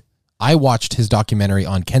 Dude, I watched his documentary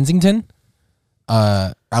on Kensington,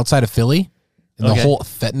 outside of Philly, and the Okay. whole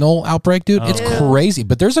fentanyl outbreak, dude. It's Ew. crazy.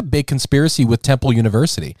 But there's a big conspiracy with Temple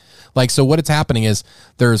University. Like, so what it's happening is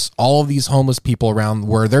there's all of these homeless people around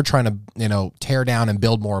where they're trying to, tear down and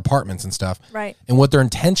build more apartments and stuff. Right. And what they're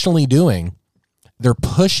intentionally doing, they're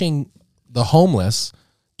pushing the homeless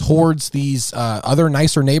towards these other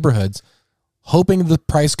nicer neighborhoods, hoping the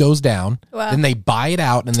price goes down. Wow. Then they buy it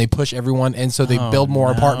out and they push everyone, and so they Oh, build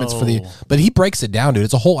more apartments for the. no. But he breaks it down, dude.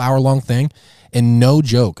 It's a whole hour-long thing, and no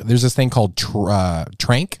joke. There's this thing called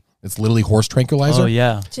Trank. It's literally horse tranquilizer. Oh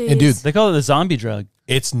yeah. And dude, Jeez. They call it the zombie drug.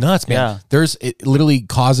 it's nuts, man. Yeah. It literally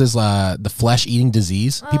causes the flesh-eating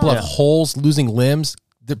disease. People have Yeah. holes, losing limbs.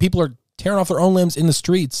 The people are tearing off their own limbs in the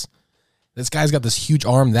streets. This guy's got this huge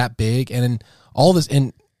arm that big, and then all this.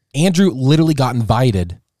 And Andrew literally got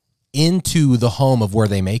invited into the home of where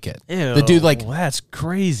they make it. Ew, the dude, like, that's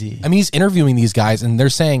crazy. I mean, he's interviewing these guys and they're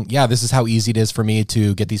saying, yeah, this is how easy it is for me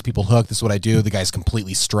to get these people hooked. This is what I do. The guy's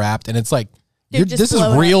completely strapped. And it's like, this is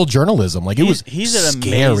real journalism. Like, he's an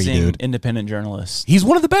scary, amazing dude. independent journalist. He's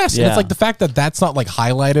one of the best. Yeah. And it's like the fact that that's not like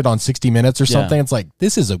highlighted on 60 Minutes or something. It's like,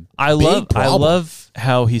 this is a big problem. I love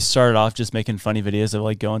how he started off just making funny videos of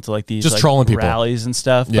like going to like these just like, trolling people, rallies and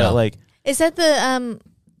stuff. Yeah. But like, is that the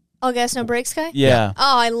All Gas No Brakes guy? Yeah.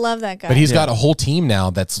 Oh, I love that guy. But he's got a whole team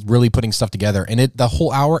now that's really putting stuff together. And the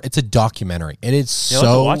whole hour, it's a documentary. And it's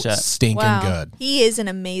so stinking good. He is an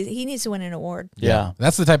amazing. He needs to win an award. Yeah.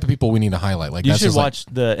 That's the type of people we need to highlight. Like, you that's should just watch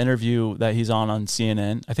the interview that he's on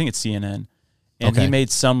CNN. I think it's CNN. And he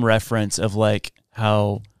made some reference of like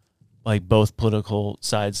how like both political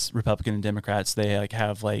sides, Republican and Democrats, they like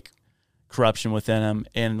have like corruption within them.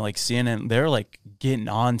 And like CNN, they're like getting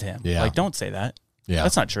on to him. Yeah. Like, don't say that. Yeah.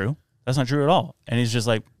 That's not true. That's not true at all. And he's just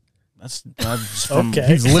like, that's from, Okay.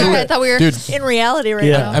 He's literally, I thought we were dude, in reality right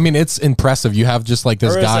now. I mean, it's impressive. You have just like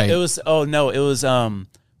this guy. It was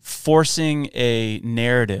forcing a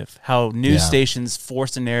narrative, how news stations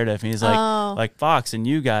force a narrative. And he's like Fox and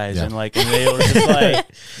you guys. And like, and they were just like,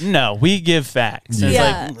 no, we give facts. And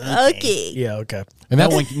it's like, okay. Yeah, okay. And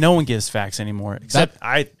no one gives facts anymore. Except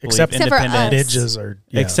except for independent us. ninjas are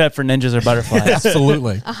except for ninjas or butterflies.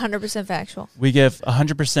 Absolutely. 100% factual. We give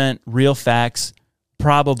 100% real facts,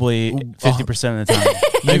 probably 50% of the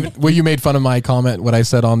time. Well, you made fun of my comment, what I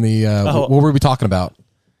said on the, what were we talking about?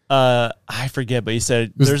 I forget, but you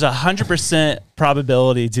said there's 100%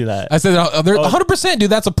 probability to that. I said 100%, dude.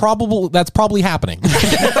 That's probably happening.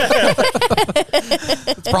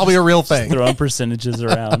 It's probably a real thing. Throwing percentages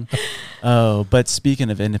around. Oh, but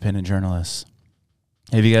speaking of independent journalists,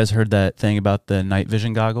 have you guys heard that thing about the night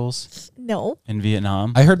vision goggles? No. In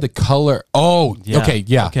Vietnam? I heard the color. Oh, Yeah. okay.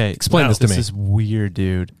 Yeah. Okay. Explain this to me. This is weird,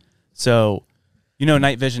 dude. So, you know,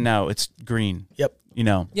 night vision now, it's green. Yep. You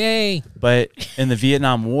know. Yay. But in the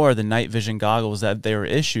Vietnam War, the night vision goggles that they were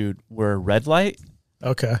issued were red light.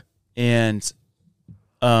 Okay. And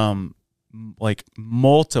like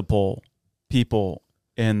multiple people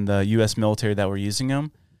in the U.S. military that were using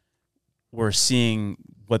them were seeing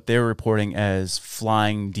what they were reporting as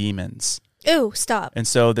flying demons. Ooh, stop. And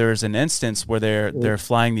so there's an instance where they're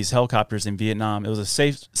flying these helicopters in Vietnam. It was a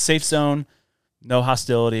safe zone, no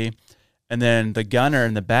hostility. And then the gunner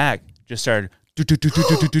in the back just started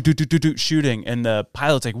shooting. And the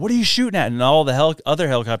pilot's like, what are you shooting at? And all the other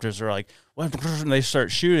helicopters are like, what? And they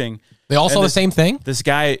start shooting. They all saw the same thing? This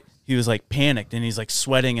guy, he was like panicked and he's like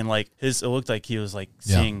sweating and like it looked like he was like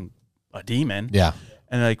seeing a demon. Yeah.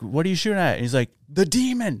 And like, what are you shooting at? And he's like, the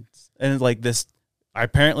demons. And like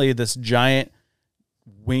apparently this giant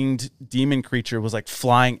winged demon creature was like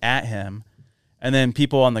flying at him. And then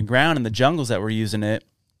people on the ground in the jungles that were using it,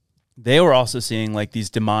 they were also seeing like these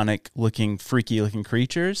demonic looking, freaky looking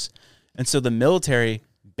creatures. And so the military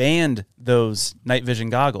banned those night vision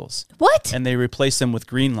goggles. What? And they replaced them with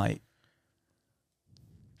green light.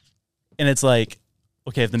 And it's like,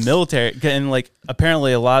 okay, if the military, and like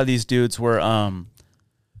apparently a lot of these dudes were,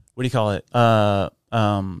 what do you call it?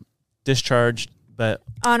 Discharged, but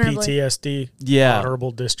honorably. PTSD. Yeah.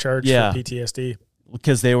 Honorable discharge for PTSD.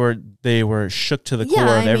 Because they were shook to the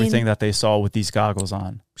core of everything that they saw with these goggles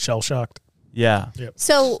on. Shell shocked. Yeah. Yep.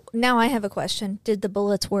 So now I have a question. Did the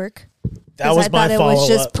bullets work? That was my follow-up. It was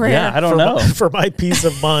just prayer. Yeah, I don't know. For my peace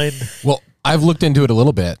of mind. Well, I've looked into it a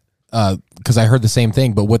little bit because I heard the same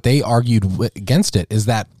thing. But what they argued against it is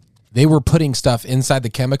that they were putting stuff inside the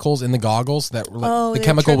chemicals in the goggles that were the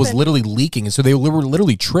chemical was literally leaking. And so they were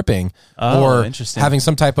literally tripping or having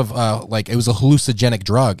some type of like it was a hallucinogenic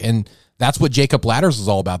drug. And that's what Jacob Ladders was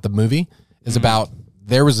all about. The movie is about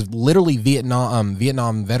there was literally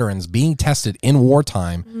Vietnam veterans being tested in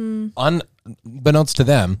wartime unbeknownst to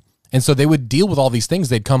them. And so they would deal with all these things.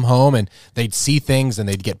 They'd come home and they'd see things and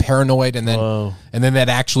they'd get paranoid and then they'd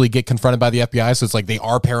actually get confronted by the FBI. So it's like they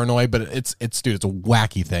are paranoid, but it's a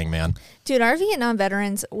wacky thing, man. Dude, our Vietnam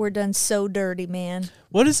veterans were done so dirty, man.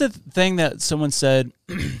 What is the thing that someone said?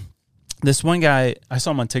 This one guy, I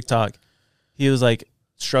saw him on TikTok. He was like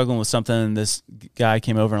struggling with something and this guy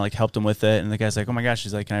came over and like helped him with it. And the guy's like, oh my gosh,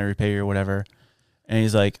 he's like, can I repay you or whatever? And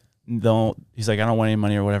he's like, I don't want any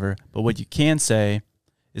money or whatever. But what you can say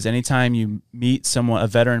is anytime you meet a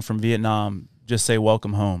veteran from Vietnam, just say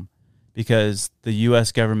welcome home, because the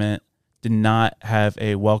U.S. government did not have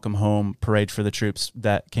a welcome home parade for the troops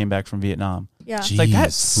that came back from Vietnam. Yeah. It's like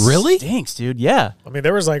that really stinks, dude. Yeah. I mean,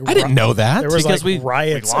 there was like I didn't know that. There was because like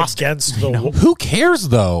riots against the. Who cares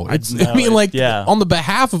though? On the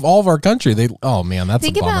behalf of all of our country, that's a bummer.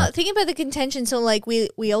 Think about the contention. So like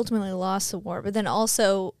we ultimately lost the war, but then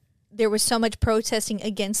also there was so much protesting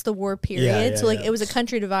against the war period. So it was a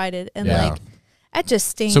country divided, and like that just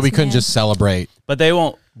stinks. So we couldn't just celebrate. But they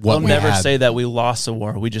won't. They'll never had. say that we lost a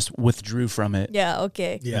war. We just withdrew from it. Yeah.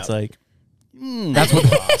 Okay. Yeah. It's like That's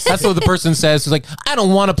what the person says. It's like, I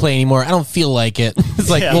don't want to play anymore. I don't feel like it. It's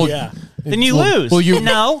like, then you lose. Well, you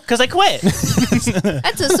no, because I quit.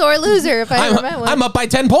 That's a sore loser if I ever met one. I'm up by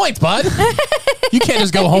 10 points, bud. You can't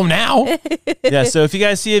just go home now. Yeah. So if you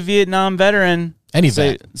guys see a Vietnam veteran,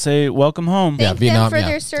 say welcome home. Thank them for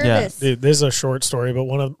their service. Dude, this is a short story, but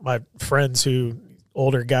one of my friends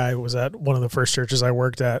older guy was at one of the first churches I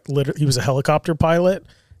worked at. He was a helicopter pilot.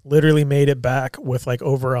 Literally made it back with like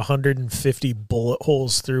over 150 bullet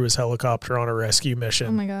holes through his helicopter on a rescue mission.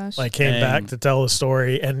 Oh my gosh! Like came back to tell the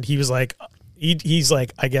story, and he was like, he's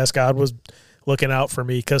like, I guess God was looking out for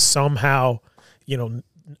me because somehow,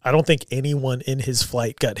 I don't think anyone in his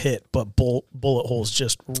flight got hit, but bullet holes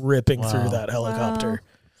just ripping through that helicopter. Wow.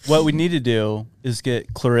 What we need to do is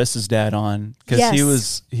get Clarissa's dad on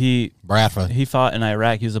because he fought in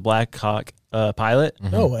Iraq. He was a Black Hawk pilot. Mm-hmm.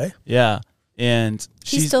 No way. Yeah. And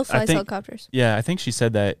he still flies helicopters. Yeah, I think she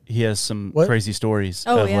said that he has some crazy stories.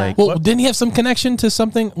 Oh, yeah. Well, didn't he have some connection to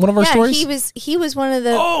something? One of our stories? He was one of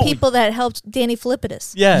the people that helped Danny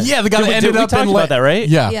Philippidis. Yeah. Yeah, the guy that ended we up talked about that, right?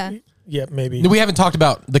 Yeah. Yeah, maybe. We haven't talked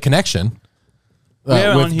about the connection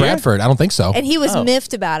on with here? Bradford. I don't think so. And he was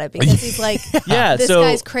miffed about it because he's like, this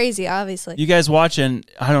guy's crazy, obviously. You guys watching,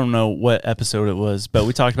 I don't know what episode it was, but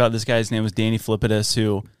we talked about this guy's name was Danny Philippidis,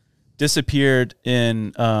 who disappeared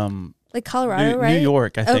in like Colorado, right? New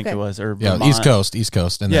York, I think it was, or Vermont. East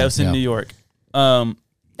Coast. And it was in New York. That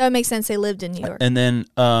would make sense. They lived in New York. And then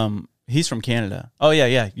he's from Canada. Oh,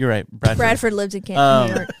 yeah, you're right. Bradford lived in Canada,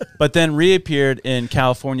 New York. But then reappeared in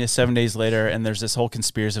California 7 days later, and there's this whole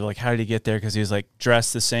conspiracy of like, how did he get there? Because he was like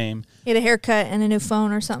dressed the same. He had a haircut and a new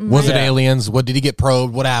phone or something. Was it aliens? What did he get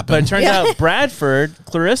probed? What happened? But it turns out Bradford,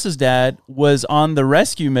 Clarissa's dad, was on the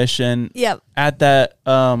rescue mission at that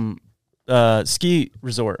ski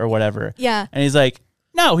resort or whatever. Yeah. And he's like,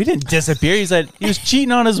 no, he didn't disappear. He said he was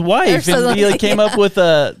cheating on his wife, and he came up with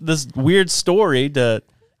this weird story to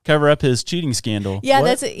cover up his cheating scandal. Yeah,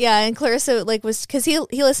 that's it. Yeah, and Clarissa was because he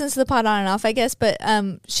listens to the pod on and off, I guess. But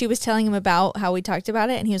she was telling him about how we talked about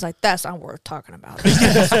it, and he was like, "That's not worth talking about."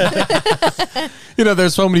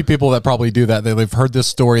 There's so many people that probably do that. They've heard this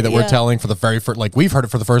story that we're telling for the very first, like we've heard it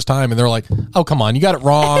for the first time, and they're like, "Oh, come on, you got it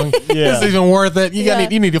wrong. This isn't even worth it.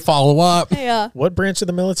 You need to follow up." Yeah. What branch of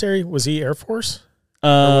the military was he? Air Force?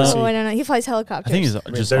 I don't know. He flies helicopters. I think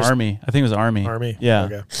he's just Army. I think it was Army. Army. Yeah.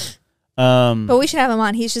 Okay. But we should have him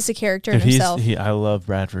on. He's just a character in himself. I love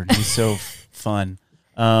Bradford. He's so fun.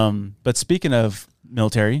 But speaking of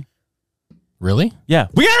military, really? Yeah,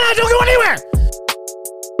 we gotta don't go anywhere.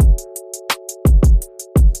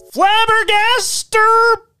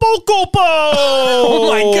 Flabbergaster Bokopo. Oh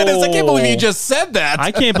my goodness! I can't believe you just said that.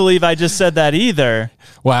 I can't believe I just said that either.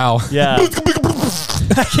 Wow. Yeah.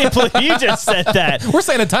 I can't believe you just said that. We're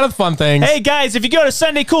saying a ton of fun things. Hey, guys, if you go to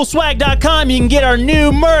SundayCoolSwag.com, you can get our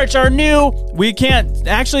new merch, we can't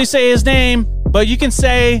actually say his name, but you can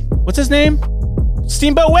say, what's his name?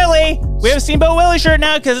 Steamboat Willie. We have a Steamboat Willie shirt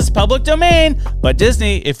now because it's public domain. But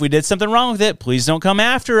Disney, if we did something wrong with it, please don't come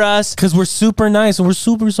after us. Because we're super nice and we're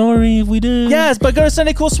super sorry if we did. Yes, but go to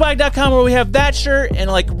SundayCoolSwag.com where we have that shirt and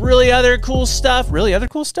like really other cool stuff. Really other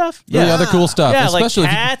cool stuff? Yeah. Really other cool stuff. Yeah, especially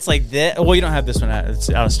like hats like this. Well, you don't have this one. It's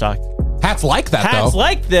out of stock. Hats like that, though. Hats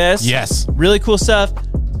like this. Yes. Really cool stuff.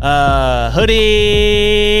 Hoodies.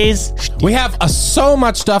 We have so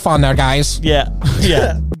much stuff on there, guys. Yeah.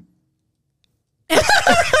 Yeah. I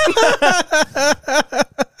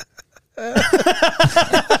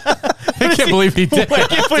can't believe he did. I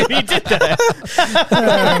can't believe he did that.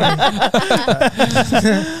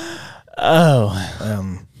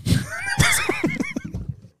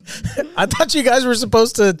 I thought you guys were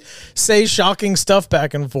supposed to say shocking stuff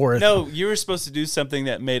back and forth. No, you were supposed to do something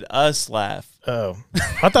that made us laugh. Oh,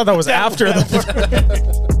 I thought that was after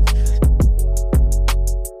the.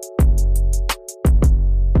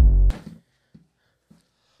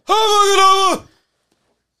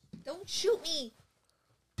 Don't shoot me.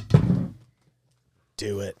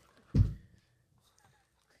 Do it.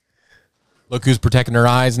 Look who's protecting her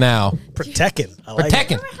eyes now. Protecting.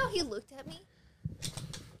 Protecting. Remember how he looked at me?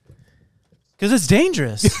 Because it's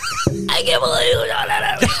dangerous. I can't believe you done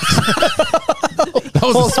that. That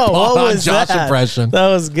was a spot on Josh that? impression. That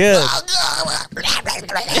was good.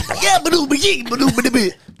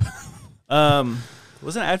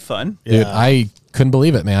 Wasn't that fun? Dude, I couldn't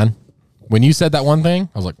believe it, man. When you said that one thing,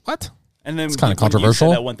 I was like, what? And then It's kinda when you controversial.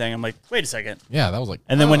 said that one thing, I'm like, wait a second. Yeah, that was like.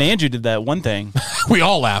 And then when Andrew did that one thing, we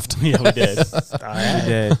all laughed. yeah, we did. We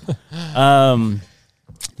did.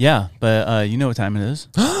 Yeah, but you know what time it is?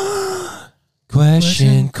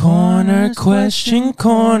 Question corner, question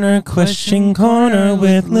corner, question corner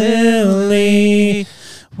with Lily.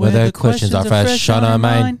 Where the questions are fresh on our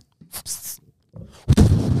mind.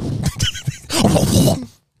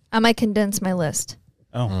 I might condense my list.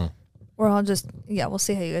 Oh. Or I'll just, we'll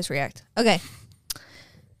see how you guys react. Okay.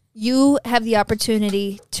 You have the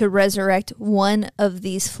opportunity to resurrect one of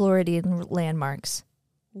these Floridian landmarks.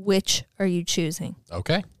 Which are you choosing?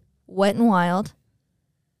 Okay. Wet and Wild.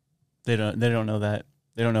 They don't know that.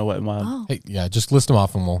 They don't know Wet and Wild. Oh. Hey, yeah, just list them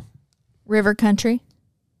off and we'll. River Country.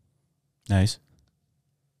 Nice.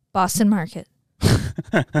 Boston Market.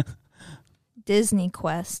 Disney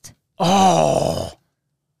Quest. Oh.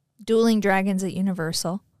 Dueling Dragons at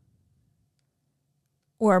Universal.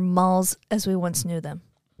 Or malls as we once knew them.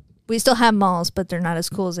 We still have malls, but they're not as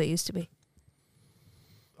cool as they used to be.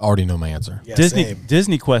 Already know my answer. Yeah, Disney same.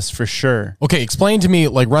 Disney Quest for sure. Okay, explain to me,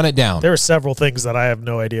 like, run it down. There are several things that I have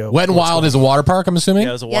no idea. Wet and Wild is a water park, I'm assuming? Yeah,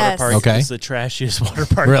 it was a water Yes. park. Okay. It was the trashiest water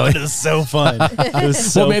park. Really? But it was so fun. It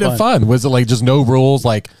was so what made it fun? Was it like just no rules,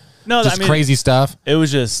 like No, just crazy stuff? It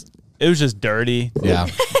was just dirty. Yeah.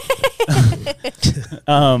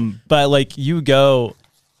 But like you go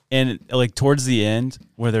and like towards the end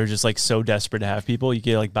where they're just like so desperate to have people, you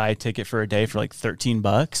get like buy a ticket for a day for like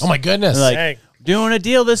 $13. Oh my goodness. They're like Dang. doing a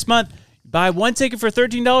deal this month. Buy one ticket for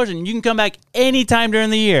 $13 and you can come back anytime during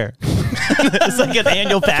the year. It's like an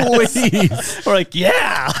annual pass. Please. We're like,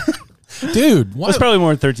 yeah. Dude, It what? was probably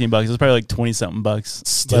more than $13. It was probably like 20-something bucks.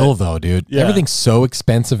 Still though, dude. Yeah. Everything's so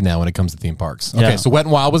expensive now when it comes to theme parks. Okay, Yeah. so Wet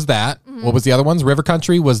and Wild was that. What was the other ones? River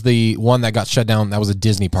Country was the one that got shut down. That was a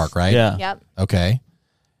Disney park, right? Yeah. Yep. Okay.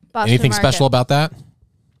 Boston Anything Market. special about that?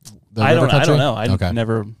 The I River don't know. I Okay.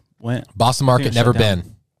 never went. Boston I think Market, it never shut down.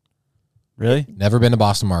 been. Really? Never been to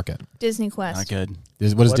Boston Market. Disney Quest. Not good.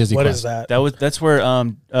 What is Disney What Quest? is that? That's where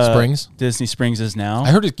Springs? Disney Springs is now. I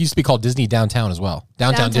heard it used to be called Disney Downtown as well.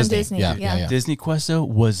 Downtown Downtown Disney. Disney, Yeah, yeah. yeah. Disney Quest though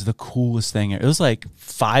was the coolest thing. It was like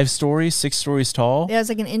 5 stories, 6 stories tall, Yeah, it's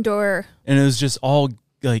like an indoor and it was just all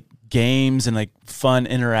like games and like fun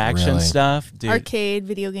interaction Really? stuff. Dude, arcade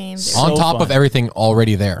video games. So On top fun. of everything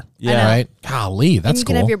already there. Yeah. Right? Golly, And that's you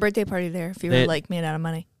cool. can have your birthday party there if you were They- like made out of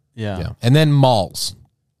money. yeah, Yeah. And then malls.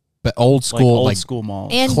 But old like school, old like, school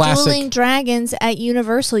malls. And Classic. Dueling Dragons at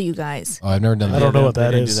Universal, you guys. oh, I've never done that. I don't know what They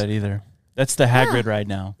that didn't is. do that either. That's the Hagrid ride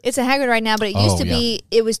now. It's a Hagrid right now, but it used Oh, to yeah. be,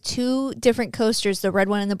 it was 2 different coasters, the red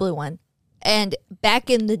one and the blue one. And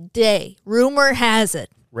back in the day, rumor has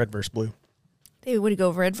it, Red versus blue. they would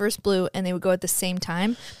go red versus blue and they would go at the same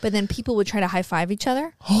time, but then people would try to high five each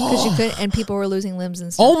other because you could, and people were losing limbs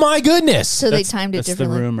and stuff. Oh my goodness. So That's- they timed it that's the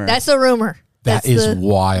differently. rumor. That's the rumor. That That's is the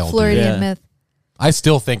wild, dude. Floridian Yeah. myth. I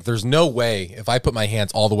still think there's no way if I put my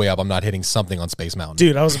hands all the way up, I'm not hitting something on Space Mountain.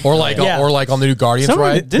 Dude, I was Or like yeah. or like on the new Guardians Someone,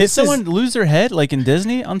 ride. did This someone lose their head like in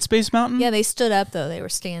Disney on Space Mountain? Yeah, they stood up though. They were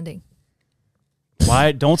standing.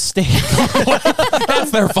 Why don't stand?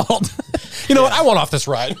 That's their fault. You know what? I want off this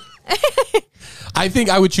ride. I think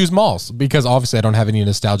I would choose malls because obviously I don't have any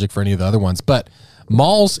nostalgic for any of the other ones. But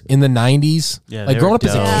malls in the 90s, Yeah, like they growing were up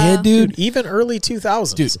as a dope. kid, dude. even early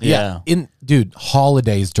 2000s. Dude, Yeah.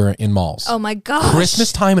 holidays in malls. Oh my gosh.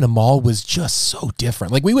 Christmas time in a mall was just so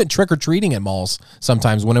different. Like we went trick or treating at malls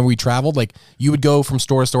sometimes whenever we traveled. Like you would go from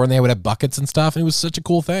store to store and they would have buckets and stuff, and it was such a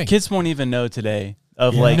cool thing. Kids won't even know today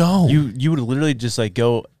of Yeah. like No. you would literally just like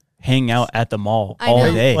go hang out at the mall I all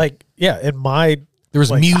know. day. Like, yeah, in my There was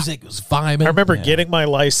like, music, it was vibing. I remember Yeah. getting my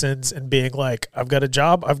license and being like, I've got a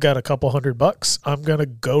job, I've got a couple $100. I'm gonna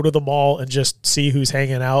go to the mall and just see who's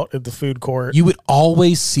hanging out at the food court. You would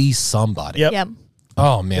always see somebody. Yep. Yep.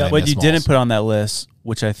 Oh man, I what miss you malls. didn't put on that list,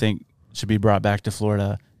 which I think should be brought back to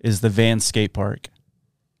Florida, is the Van Skate Park.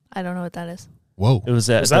 I don't know what that is. Whoa, It was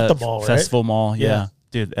at Was that the mall, right? Festival Mall. Yeah. Yeah.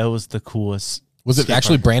 Dude, that was the coolest. was it skate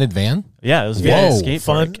actually park. branded van? Yeah, it was Whoa. Van Skate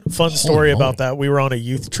Fun Park. story moly. about that. We were on a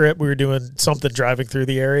youth trip. We were doing something driving through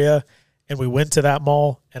the area, and we went to that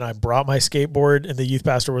mall, and I brought my skateboard, and the youth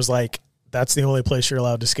pastor was like, that's the only place you're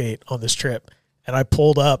allowed to skate on this trip. And I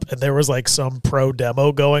pulled up, and there was like some pro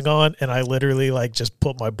demo going on, and I literally like just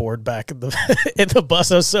put my board back in the in the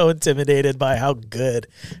bus. I was so intimidated by how good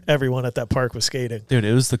everyone at that park was skating. Dude,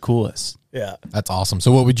 it was the coolest. Yeah. That's awesome.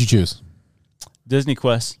 So what would you choose? Disney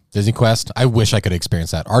Quest. Disney Quest. I wish I could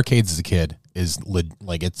experience that. Arcades as a kid is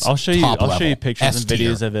like it's. I'll show you top I'll show you level. pictures and S-tier.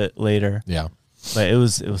 videos of it later. Yeah. But it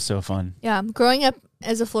was so fun. Yeah, growing up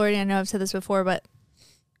as a Floridian, I know I've said this before, but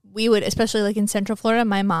we would, especially like in Central Florida,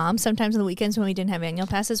 my mom, sometimes on the weekends when we didn't have annual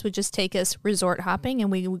passes, would just take us resort hopping,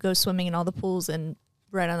 and we would go swimming in all the pools and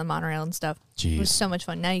ride on the monorail and stuff. Jeez. It was so much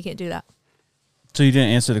fun. Now you can't do that. So you didn't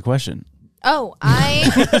answer the question. Oh,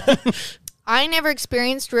 I never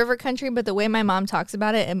experienced river country, but the way my mom talks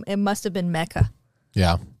about it, it must have been Mecca.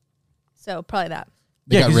 Yeah. So probably that.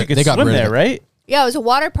 Yeah, because you could swim there, right? Yeah, it was a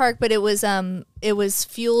water park, but it was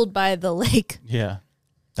fueled by the lake. Yeah.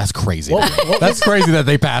 That's crazy. That's crazy that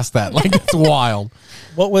they passed that. Like, it's wild.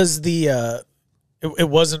 What was the it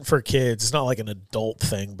wasn't for kids. It's not like an adult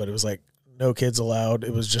thing, but it was like no kids allowed.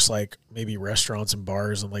 It was just like maybe restaurants and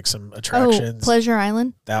bars and like some attractions. Oh, Pleasure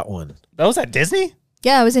Island? That one. That was at Disney?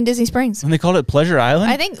 Yeah, it was in Disney Springs. And they called it Pleasure Island?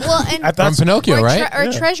 I think, well, and I thought from Pinocchio, right?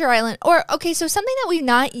 Or Treasure Island. Or, okay, so something that we've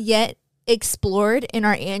not yet explored in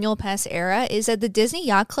our annual pass era is at the Disney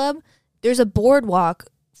Yacht Club, there's a boardwalk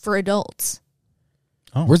for adults.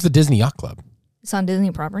 Oh. Where's the Disney Yacht Club? It's on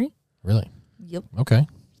Disney property. Really? Yep. Okay.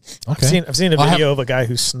 I've seen a video of a guy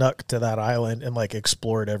who snuck to that island and like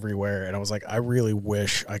explored everywhere, and I was like, I really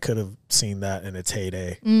wish I could have seen that in its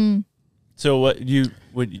heyday. Mm. So what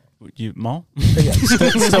would you mall? Yeah,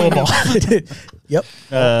 still a mall. Yep.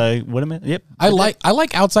 What am I? Yep. I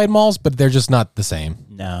like outside malls, but they're just not the same.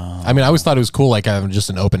 No. I mean, I always thought it was cool, like having just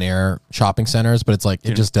an open air shopping centers, but it's like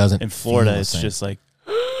it just doesn't. In Florida, feel the it's same. just like.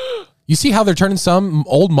 You see how they're turning some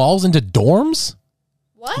old malls into dorms?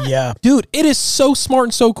 What? Yeah. Dude, it is so smart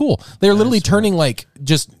and so cool. They're literally turning like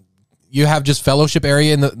just you have just fellowship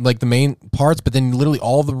area in the like the main parts, but then literally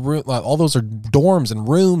all those are dorms and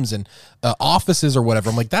rooms and offices or whatever.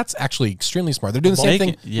 I'm like, that's actually extremely smart. They're doing the same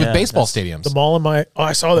thing with baseball stadiums. The mall in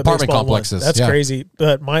I saw the apartment baseball complexes. One. That's crazy.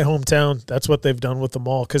 But my hometown, that's what they've done with the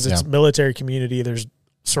mall because it's military community. There's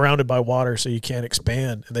surrounded by water, so you can't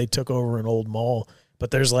expand. And they took over an old mall,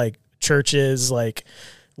 but there's like churches, like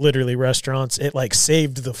literally restaurants. It like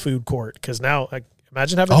saved the food court because now like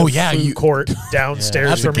imagine having a food court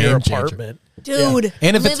downstairs from your apartment. Dude, yeah.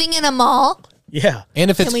 And if living in a mall. Yeah. And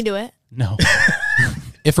if Can we do it? No.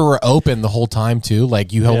 If it were open the whole time too,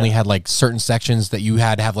 like you only had like certain sections that you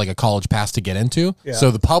had to have like a college pass to get into. Yeah. So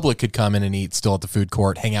the public could come in and eat still at the food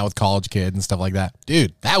court, hang out with college kids and stuff like that.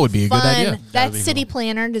 Dude, that would be a good idea. That city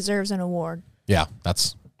planner deserves an award. Yeah,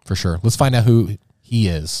 that's for sure. Let's find out who he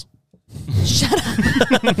is. Shut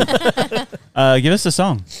up. Give us a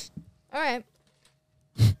song. All right.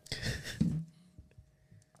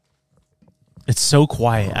 It's so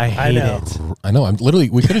quiet. I hate it. I know. I'm literally.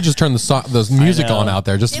 We could have just turned the music on out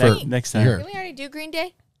there just for next time. Did we already do Green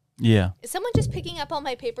Day? Yeah. Is someone just picking up all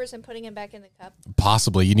my papers and putting them back in the cup?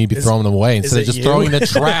 Possibly. You need to be throwing them away instead of just throwing the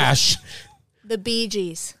trash. The Bee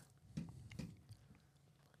Gees.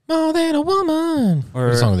 More than a woman. Or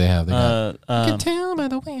what song do they have? They you can tell by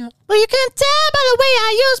the way. Well, you can tell by the way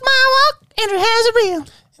I use my walk. Andrew has a reel.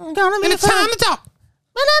 I'm gonna be it's time to talk.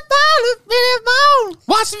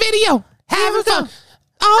 Watch the video. Having fun.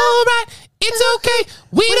 All right, it's okay.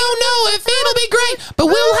 We don't know if it'll be great, but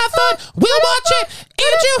we'll have fun. We'll watch it.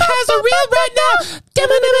 Andrew has a reel right now.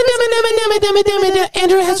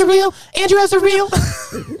 Andrew has a reel. Andrew has a reel.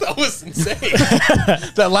 That was insane.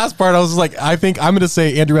 That last part, I was like, I think I'm going to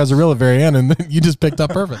say Andrew has a reel at the very end, and then you just picked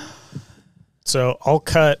up perfect. So I'll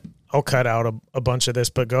cut out a bunch of this,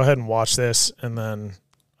 but go ahead and watch this, and then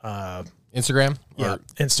Instagram. Yeah,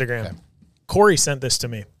 Instagram. Okay. Corey sent this to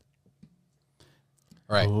me.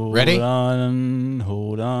 All right, ready?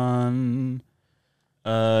 Hold on.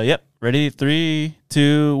 Yep, ready? 3,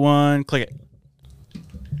 2, 1, click it.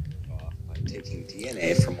 By taking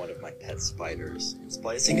DNA from one of my pet spiders and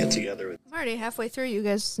splicing it together with. I'm already halfway through. You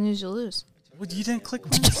guys snooze, you lose. Well, you didn't click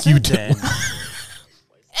one. You did.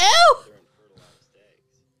 Ew!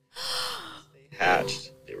 They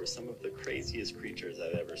hatched. They were some of the craziest creatures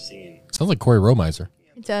I've ever seen. Sounds like Corey Romiser.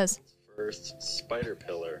 It does. First spider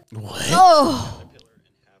pillar. What? Oh!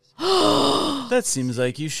 That seems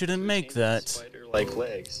like you shouldn't make that. Spider-like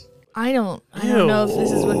legs. I don't know if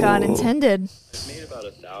this is what God intended. I've made about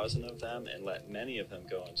 1,000 of them and let many of them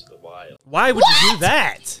go into the wild. Why would you do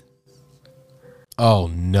that?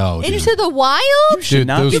 Oh no! Dude. Into the wild? You should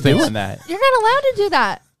not be doing that. You're not allowed to do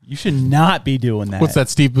that. You should not be doing that. What's that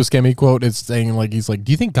Steve Buscemi quote? It's saying like he's like,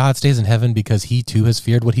 "Do you think God stays in heaven because he too has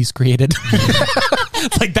feared what he's created?"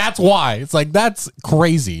 It's like that's why. It's like that's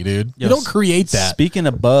crazy, dude. You don't create that. Speaking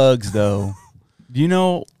of bugs, though, do you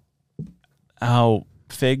know how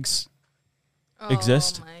figs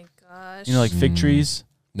exist? Oh my gosh! You know, like fig trees.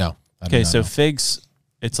 No. Okay, so figs.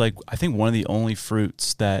 It's like I think one of the only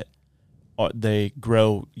fruits that they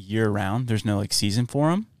grow year round. There's no like season for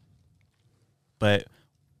them. But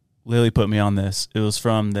Lily put me on this. It was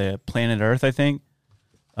from the Planet Earth, I think.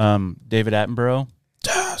 David Attenborough.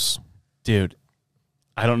 Yes. Dude,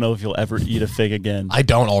 I don't know if you'll ever eat a fig again. I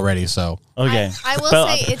don't already, so. Okay. I will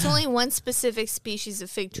But- say it's only one specific species of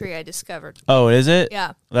fig tree I discovered. Oh, is it?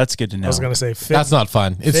 Yeah. That's good to know. I was going to say fig. That's not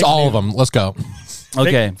fun. It's Fig all of Newton. them. Let's go.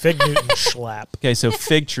 Okay. Fig Newton schlap. Okay, so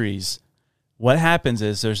fig trees. What happens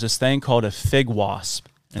is there's this thing called a fig wasp.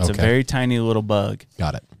 It's a Okay. very tiny little bug.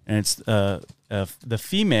 Got it. And it's the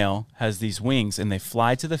female has these wings and they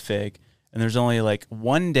fly to the fig, and there's only like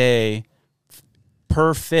 1 day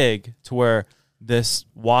per fig to where this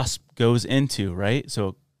wasp goes into, right? So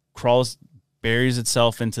it crawls, buries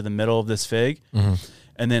itself into the middle of this fig,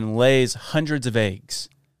 and then lays hundreds of eggs.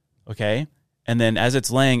 Okay, and then as it's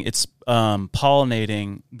laying, it's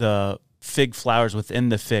pollinating the fig flowers within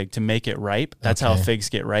the fig to make it ripe. That's how Okay. figs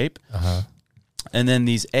get ripe. And then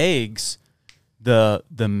these eggs, the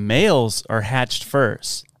males are hatched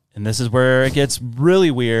first, and this is where it gets really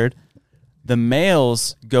weird. The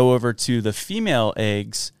males go over to the female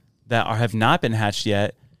eggs that have not been hatched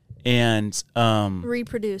yet, and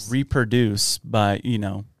Reproduce. by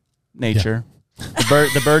nature.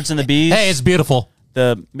 The birds and the bees. Hey, it's beautiful.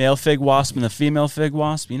 The male fig wasp and the female fig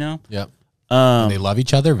wasp. Yep. They love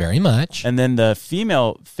each other very much. And then the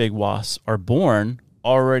female fig wasps are born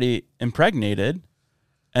already impregnated,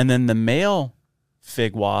 and then the male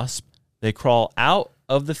fig wasp, they crawl out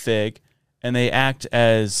of the fig and they act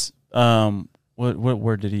as what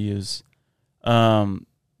word did he use?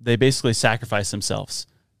 They basically sacrifice themselves.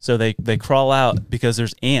 So they crawl out because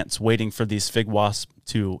there's ants waiting for these fig wasps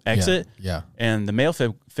to exit. Yeah. And the male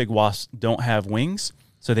fig wasps don't have wings,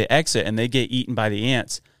 so they exit and they get eaten by the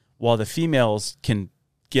ants, while the females can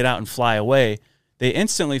get out and fly away. They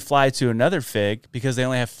instantly fly to another fig because they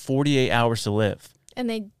only have 48 hours to live. And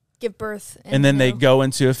they give birth. And then they go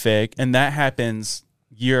into a fig, and that happens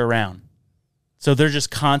year round. So they're just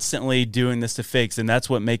constantly doing this to figs, and that's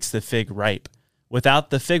what makes the fig ripe. Without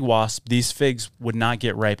the fig wasp, these figs would not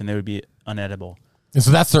get ripe, and they would be unedible. And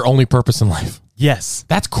so that's their only purpose in life. Yes.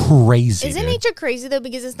 That's crazy. Isn't dude. nature crazy, though?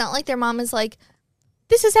 Because it's not like their mom is like,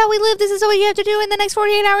 this is how we live. This is what you have to do. In the next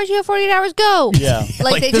 48 hours, you have 48 hours. Go. Yeah. Like,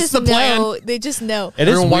 Like, they this just is the plan. know. They just know. It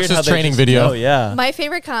is Everyone watch weird this how they training just video. know, yeah. My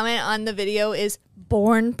favorite comment on the video is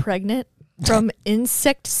born pregnant from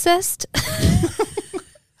insect cest.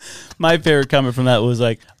 My favorite comment from that was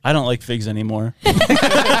like, I don't like figs anymore.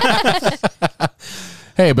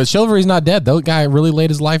 Hey, but Chivalry's not dead. That guy really laid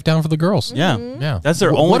his life down for the girls. Yeah. Yeah. That's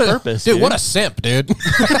their What only a- purpose. Dude, what a simp, dude.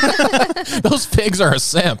 Those pigs are a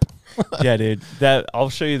simp. Yeah, dude. I'll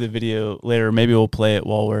show you the video later. Maybe we'll play it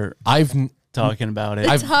while we're talking about it.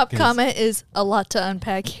 The top comment is a lot to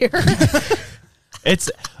unpack here.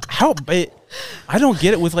 It's how I don't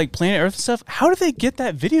get it with like Planet Earth stuff. How do they get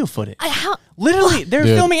that video footage? Literally, they're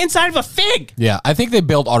Dude. filming inside of a fig. Yeah, I think they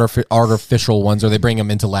build artificial ones, or they bring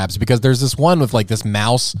them into labs, because there's this one with like this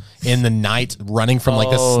mouse in the night running from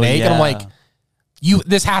like this Oh, snake, and I'm yeah. like,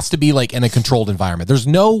 this has to be like in a controlled environment. There's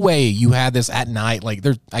no way you had this at night. Like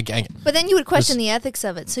there's, But then you would question the ethics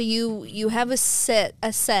of it. So you have a set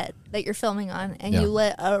that you're filming on, and Yeah. you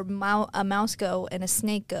let a mouse go and a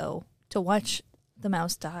snake go to watch the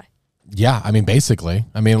mouse die. yeah, I mean, basically,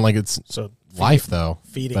 I mean, like it's So life though.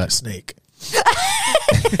 feeding But- a snake.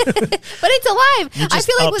 But it's alive. You're I just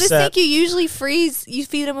feel like with a upset. snake, you usually freeze. You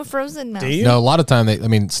feed them a frozen mouse. Do you? No, a lot of time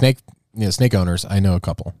snake owners. I know a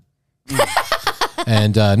couple,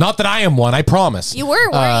 and not that I am one. I promise. You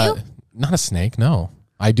were, weren't you? Not a snake. No,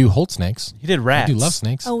 I do hold snakes. He did rats. I do love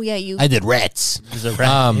snakes. Oh yeah, you. I did rats. He's a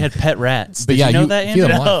rat. He had pet rats. But Did yeah, you know that, feed Andrew?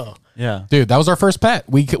 them alive. Yeah. Dude, that was our first pet.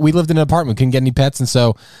 We lived in an apartment, couldn't get any pets, and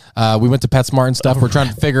so we went to PetSmart and stuff. We're trying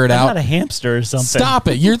to figure it That's out. not a hamster or something. Stop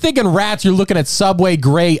it! You're thinking rats. You're looking at Subway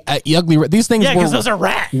gray, ugly. These things Yeah, were 'cause those are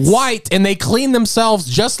rats. white, and they clean themselves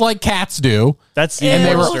just like cats do. That's and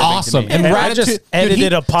they more were disturbing to awesome. me. And And I Ratatouille, just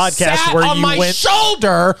edited a podcast sat where on you my went-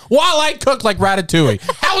 shoulder while I cooked like Ratatouille.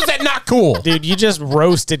 How is that not cool? Dude, you just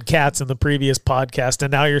roasted cats in the previous podcast,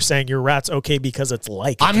 and now you're saying your rat's okay because it's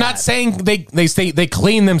like a I'm not cat. saying they say they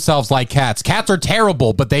clean themselves like cats. Cats are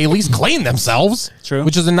terrible, but they at least clean themselves. True.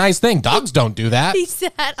 Which is a nice thing. Dogs don't do that. He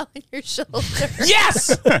sat on your shoulder.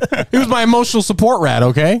 Yes! He was my emotional support rat,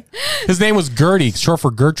 okay? His name was Gertie, short for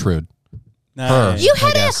Gertrude. Her, Nice. You I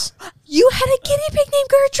had guess. You had a guinea pig named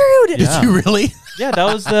Gertrude. Did you really? Yeah,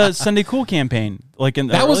 that was the Sunday Cool campaign. Like in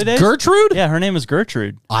the That early was days. Gertrude? Yeah, her name was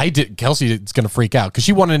Gertrude. I did. Kelsey is going to freak out because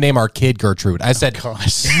she wanted to name our kid Gertrude. I said, no.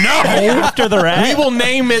 After the rat. We will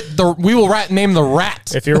name it. Name the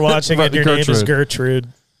rat. If you're watching and your name is Gertrude. Gertrude,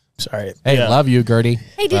 sorry. Hey, Yeah. love you, Gertie.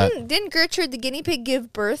 Hey, But- didn't Gertrude the guinea pig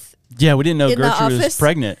give birth? Yeah, we didn't know In the Gertrude was office?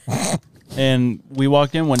 pregnant. And we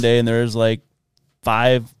walked in one day and there was like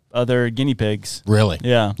 5 other guinea pigs. Really?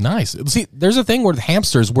 Yeah. Nice. See, there's a thing with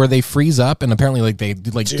hamsters where they freeze up and apparently like they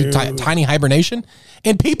do tiny hibernation,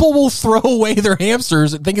 and people will throw away their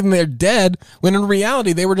hamsters thinking they're dead when in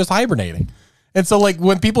reality they were just hibernating. And so like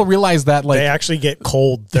when people realize that, like, they actually get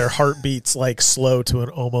cold, their heartbeats like slow to an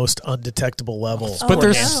almost undetectable level. But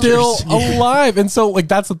they're still alive. And so like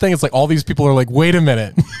that's the thing. It's like all these people are like, wait a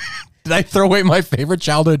minute. Did I throw away my favorite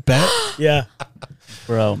childhood pet? Yeah.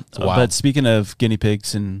 Bro. But speaking of guinea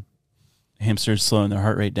pigs and hamsters slowing their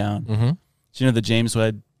heart rate down, do you know the James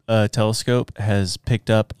Webb telescope has picked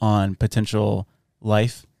up on potential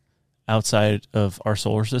life outside of our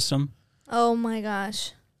solar system? Oh my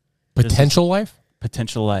gosh. Potential life?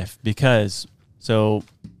 Potential life. Because, so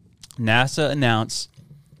NASA announced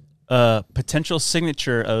a potential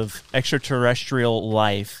signature of extraterrestrial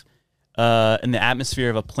life in the atmosphere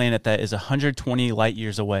of a planet that is 120 light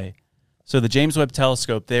years away. So the James Webb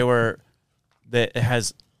telescope, it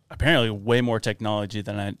has apparently way more technology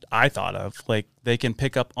than I thought of. Like they can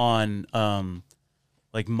pick up on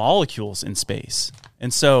like molecules in space.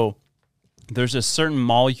 And so there's a certain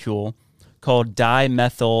molecule called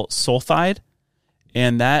dimethyl sulfide,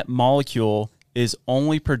 and that molecule is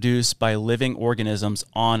only produced by living organisms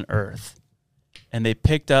on Earth. And they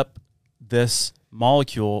picked up this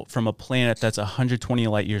molecule from a planet that's 120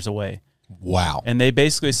 light years away. Wow. And they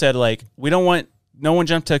basically said, like, we don't want, no one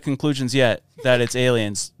jumped to conclusions yet that it's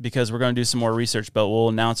aliens because we're going to do some more research, but we'll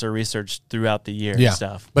announce our research throughout the year and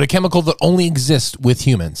stuff. But a chemical that only exists with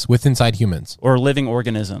humans, inside humans. Or living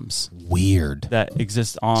organisms. Weird. That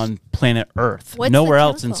exist on planet Earth. What's nowhere the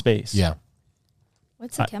else in chemical? space. Yeah.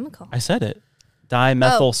 What's the chemical? I said it.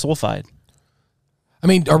 Dimethyl sulfide. I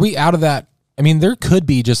mean, are we out of that? I mean, there could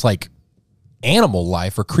be just like animal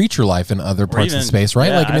life or creature life in other parts of space, right?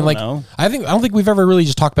 Yeah, like, I mean, I don't think we've ever really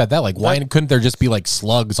just talked about that. Like, why couldn't there just be like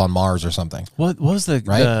slugs on Mars or something? What was the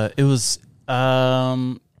right? It was I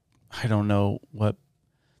don't know what.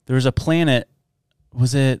 There was a planet.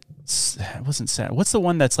 Was it? It wasn't Saturn. What's the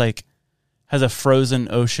one that's like has a frozen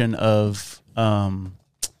ocean of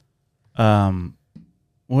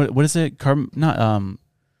what is it? Carbon? Not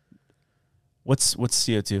What's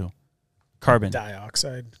CO2? Carbon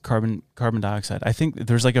dioxide. Carbon dioxide. I think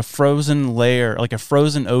there's like a frozen layer, like a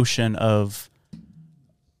frozen ocean of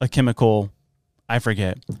a chemical. I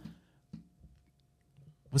forget.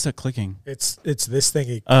 What's that clicking? It's this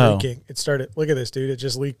thing leaking. It started. Look at this, dude. It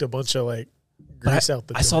just leaked a bunch of like grease out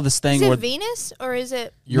the. I saw this thing. Is where it Venus or is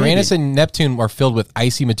it Uranus and Neptune are filled with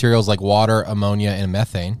icy materials like water, ammonia, and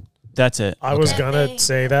methane. That's it. I was gonna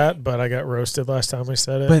say that, but I got roasted last time I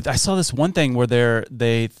said it. But I saw this one thing where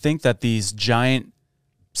they think that these giant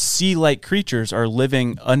sea-like creatures are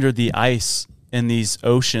living under the ice in these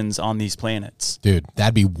oceans on these planets. Dude,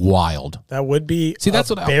 that'd be wild. That would be that's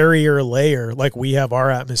a what barrier layer. Like we have our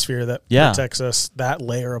atmosphere that Yeah. protects us. That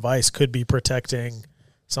layer of ice could be protecting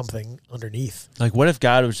something underneath. Like, what if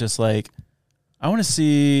God was just like, I want to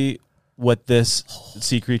see what this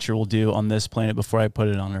sea creature will do on this planet before I put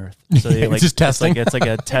it on Earth. So they, like, just testing. It's like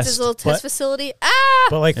a It's test. this little test facility?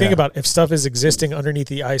 But like, think about if stuff is existing underneath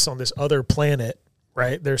the ice on this other planet,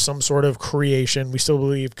 right? There's some sort of creation. We still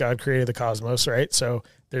believe God created the cosmos, right? So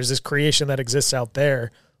there's this creation that exists out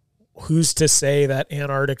there. Who's to say that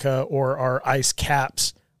Antarctica or our ice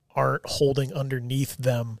caps aren't holding underneath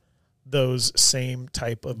them those same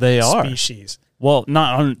type of species? Well,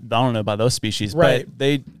 I don't know about those species, right? But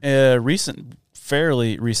they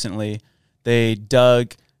fairly recently, they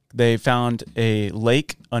found a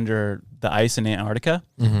lake under the ice in Antarctica,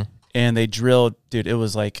 and they drilled. Dude, it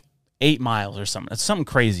was like 8 miles or something. It's something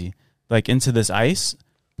crazy, like into this ice.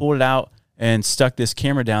 Pulled it out and stuck this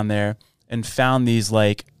camera down there, and found these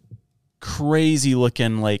like crazy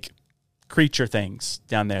looking like creature things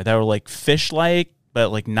down there that were like fish-like,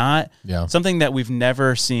 but like not something that we've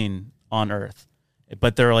never seen on Earth.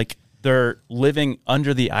 But they're living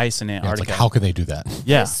under the ice in Antarctica. It's like, how can they do that?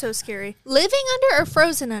 Yeah. That's so scary. Living under or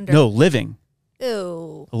frozen under? No, living.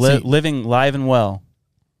 Ew. Living live and well.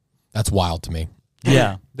 That's wild to me.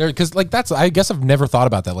 Yeah. Because like I guess I've never thought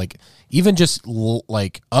about that. Like even just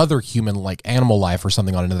like other human, like animal life or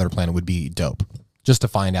something on another planet would be dope. Just to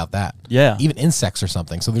find out that. Yeah. Even insects or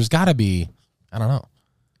something. So there's got to be, I don't know.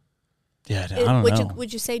 Yeah, I don't know.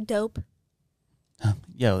 Would you say dope?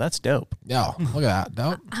 Yo, that's dope. Yo, look at that.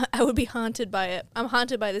 Dope. I would be haunted by it. I'm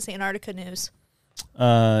haunted by this Antarctica news.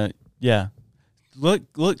 Yeah.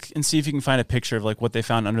 Look and see if you can find a picture of like what they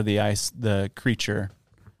found under the ice, the creature.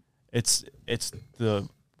 It's the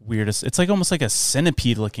weirdest. It's like almost like a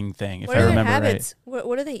centipede looking thing, if I remember right.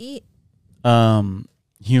 What do they eat?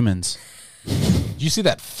 Humans. Did you see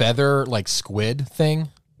that feather like squid thing?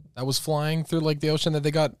 that was flying through like the ocean that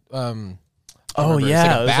they got. Oh it yeah, was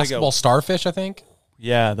like a basketball starfish, I think.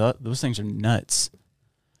 Yeah, those things are nuts.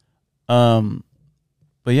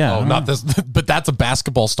 But yeah, Oh, not this, but that's a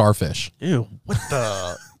basketball starfish. Ew, what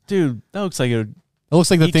the dude? That looks like it would. It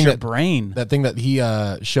looks like the eat thing your that brain. that thing that he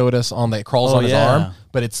showed us on that crawls Oh, on his yeah. arm,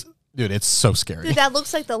 but it's so scary. Dude, that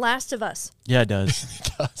looks like The Last of Us. Yeah, it does. It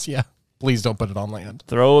does, yeah. Please don't put it on land.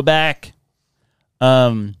 Throw it back.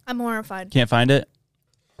 I'm horrified. Can't find it.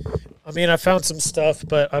 I mean, I found some stuff,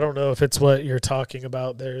 but I don't know if it's what you're talking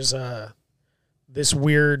about. There's this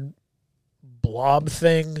weird blob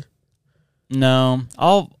thing. No,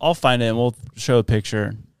 I'll find it and we'll show a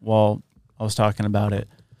picture while I was talking about it.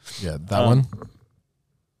 Yeah, that one.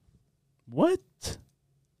 What?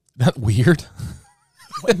 That weird.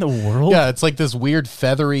 What in the world? Yeah, it's like this weird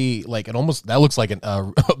feathery, like it almost that looks like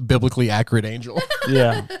a biblically accurate angel.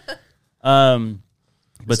 Yeah.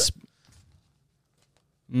 But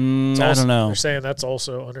I don't know. They're saying that's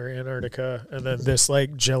also under Antarctica, and then this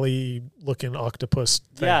like jelly-looking octopus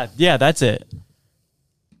thing. Yeah, that's it.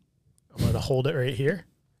 I'm going to hold it right here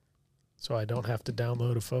so I don't have to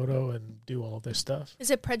download a photo and do all this stuff.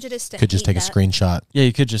 Is it prejudice to Could just eat take a that? screenshot. Yeah,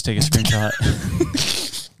 you could just take a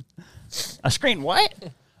screenshot. A screen what?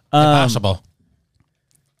 Impossible.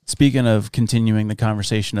 Speaking of continuing the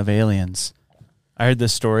conversation of aliens, I heard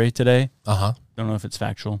this story today. Uh-huh. Don't know if it's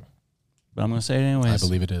factual, but I'm going to say it anyways. I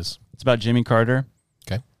believe it is. It's about Jimmy Carter.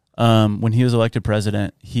 Okay. When he was elected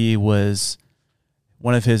president,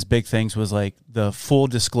 one of his big things was like the full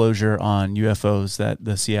disclosure on UFOs that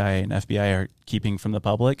the CIA and FBI are keeping from the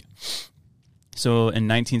public. So in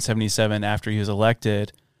 1977, after he was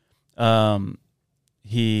elected,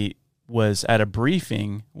 he was at a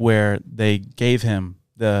briefing where they gave him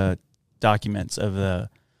the documents of the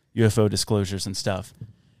UFO disclosures and stuff.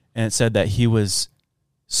 And it said that he was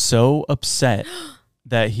so upset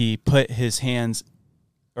that he put his hands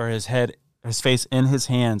or his face in his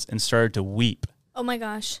hands and started to weep. Oh my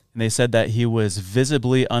gosh. And they said that he was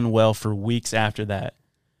visibly unwell for weeks after that.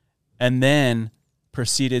 And then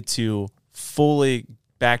proceeded to fully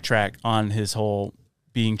backtrack on his whole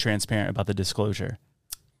being transparent about the disclosure.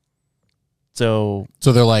 So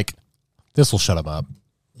they're like, this will shut him up.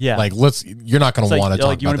 Yeah. Like, you're not going to want to talk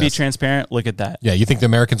like, you about want to be this. transparent? Look at that. Yeah, you think the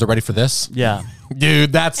Americans are ready for this? Yeah.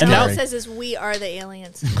 Dude, that's And all scary. it says is we are the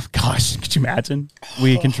aliens. Gosh, could you imagine?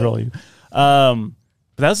 We control you.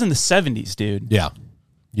 But that was in the 70s, dude. Yeah.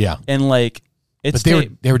 Yeah. And like, But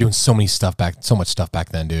they were doing so much stuff back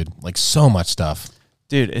then, dude. Like so much stuff.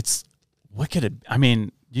 Dude, it's wicked. I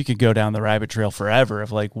mean, you could go down the rabbit trail forever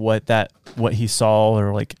of like what he saw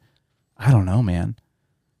or like, I don't know, man.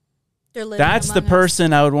 That's the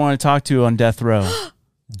person I would want to talk to on death row.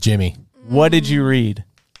 Jimmy. What did you read?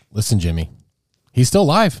 Listen, Jimmy. He's still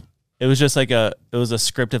alive. It was just like it was a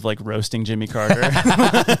script of like roasting Jimmy Carter.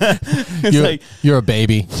 It's you're a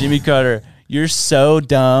baby. Jimmy Carter, you're so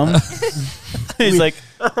dumb. He's like,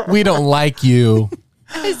 we don't like you.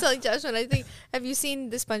 I was telling Josh when I think, have you seen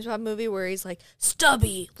the SpongeBob movie where he's like,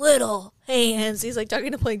 stubby little hands? He's like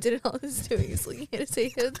talking to Plankton and all he's doing is looking at his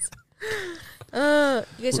hands. You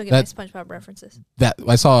guys don't get my SpongeBob references. That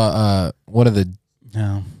I saw one of the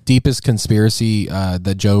deepest conspiracy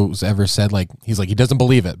that Joe's ever said. Like he's like he doesn't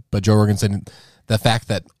believe it, but Joe Rogan said the fact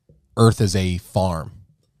that Earth is a farm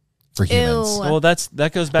for humans. Well,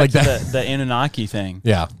 that goes back Like to that. the Anunnaki thing.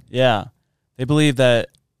 Yeah. Yeah. They believe that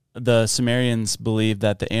the Sumerians believe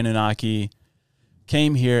that the Anunnaki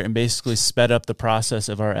came here and basically sped up the process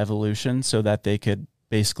of our evolution so that they could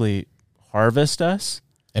basically harvest us.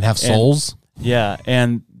 And have souls? Yeah.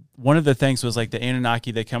 And one of the things was like the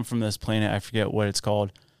Anunnaki, they come from this planet, I forget what it's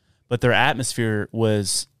called, but their atmosphere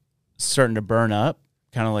was starting to burn up,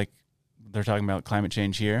 kind of like they're talking about climate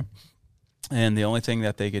change here. And the only thing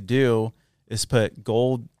that they could do is put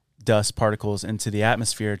gold dust particles into the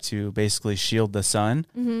atmosphere to basically shield the sun.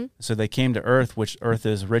 Mm-hmm. So they came to Earth, which Earth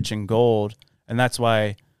is rich in gold. And that's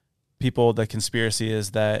why the conspiracy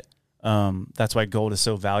is that that's why gold is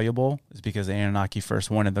so valuable, is because the Anunnaki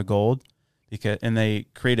first wanted the gold, and they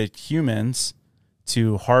created humans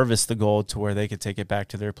to harvest the gold to where they could take it back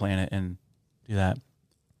to their planet and do that.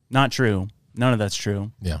 Not true. None of that's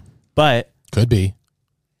true. Yeah. But could be.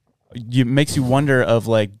 It makes you wonder of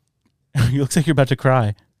like, you look like you're about to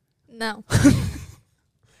cry. No.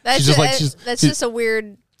 That's just just a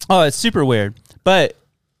weird. Oh, it's super weird. But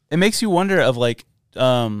it makes you wonder of like,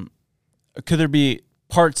 could there be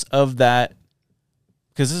parts of that?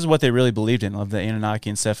 Because this is what they really believed in, of the Anunnaki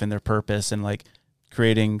and stuff, and their purpose, and like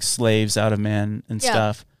creating slaves out of men and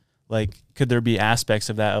stuff. Like, could there be aspects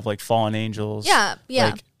of that, of like fallen angels? Yeah,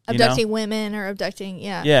 yeah. Like, Abducting women or abducting,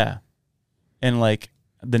 yeah. Yeah. And like,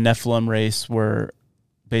 the Nephilim race were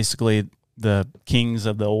basically the kings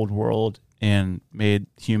of the old world and made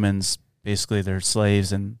humans basically their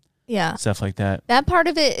slaves and stuff like that. That part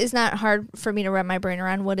of it is not hard for me to wrap my brain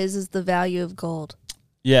around. What is the value of gold?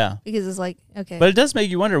 Yeah. Because it's like, okay. But it does make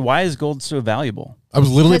you wonder, why is gold so valuable? I was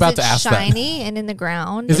literally about to ask that. It's shiny and in the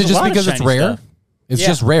ground. Is it just because it's rare? Stuff. It's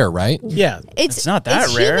just rare, right? Yeah. It's not that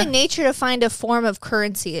it's rare. It's human nature to find a form of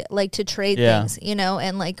currency, like to trade things, you know,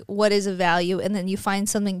 and like what is a value, and then you find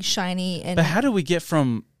something shiny. And But how do we get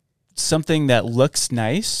from something that looks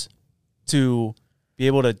nice to be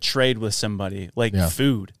able to trade with somebody, like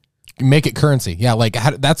food? Make it currency. Yeah, like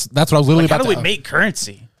that's what I was literally Like, how about do to we make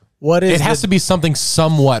currency? What is It has to be something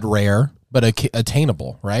somewhat rare, but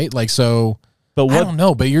attainable, right? Like, so... But what, I don't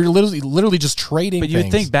know, but you're literally just trading. But you would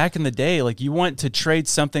things. think back in the day, like you want to trade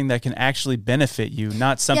something that can actually benefit you,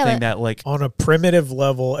 not something that like on a primitive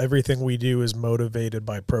level, everything we do is motivated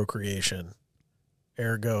by procreation.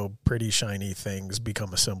 Ergo, pretty shiny things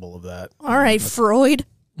become a symbol of that. all right, Freud.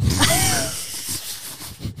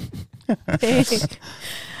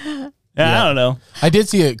 I don't know. I did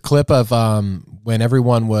see a clip of when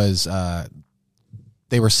everyone was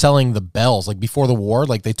they were selling the bells, like before the war,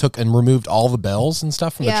 like they took and removed all the bells and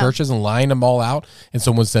stuff from the churches and lined them all out. And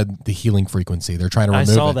someone said the healing frequency, they're trying to remove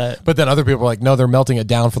saw it. that. But then other people were like, no, they're melting it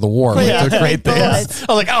down for the war. Like, they're great things.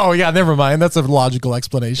 I was like, oh yeah, never mind. That's a logical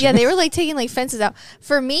explanation. Yeah, they were like taking like fences out.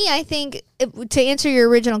 For me, I think to answer your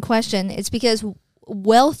original question, it's because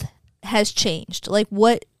wealth has changed. Like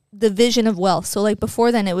what the vision of wealth. So like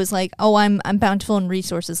before then it was like, oh, I'm bountiful in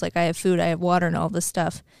resources. Like I have food, I have water and all this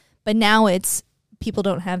stuff. But now it's people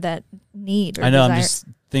don't have that need or I know, desire. I'm just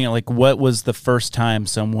thinking like what was the first time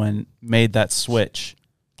someone made that switch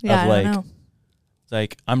Yeah, of like I don't know.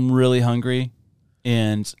 like I'm really hungry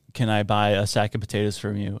and can I buy a sack of potatoes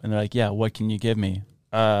from you? And they're like, yeah, what can you give me?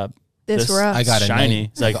 This rough. I got shiny. a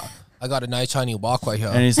It's like I got a nice shiny walkway here.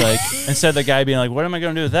 and he's like instead of the guy being like, what am I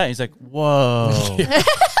gonna do with that? He's like, whoa.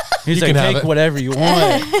 He's You like, can have take it. whatever you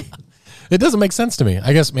want. It doesn't make sense to me.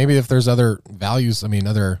 I guess maybe if there's other values, I mean,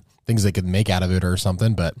 other things they could make out of it or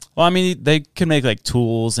something, but Well, I mean, they can make like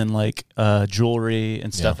tools and like jewelry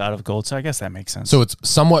and stuff out of gold, so I guess that makes sense. so it's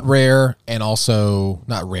somewhat rare and also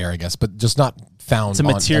not rare, I guess, but just not found. It's a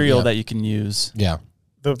on material every- that you can use. Yeah.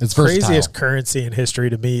 The It's craziest versatile. currency in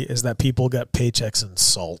history to me is that people got paychecks in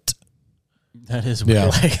salt. That is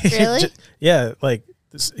Yeah. weird. Like, Really? yeah, like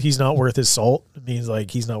he's not worth his salt. It means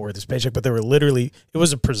like he's not worth his paycheck. But they were literally, it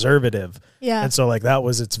was a preservative. Yeah. And so like that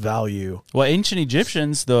was its value. Well, ancient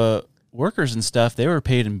Egyptians, the workers and stuff, they were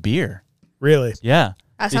paid in beer. Really? Yeah,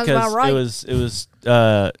 That sounds because about right. it was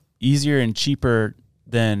easier and cheaper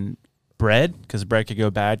than bread because bread could go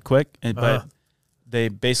bad quick. But they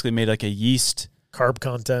basically made like a yeast Carb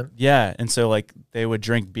content. Yeah, and so like they would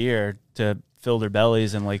drink beer to fill their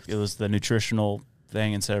bellies, and like it was the nutritional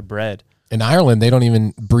thing instead of bread. In Ireland, they don't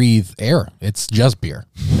even breathe air. It's just beer.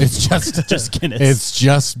 It's just Just Guinness. It's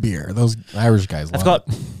just beer. Those Irish guys love I've got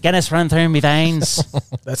it. Guinness run through my veins.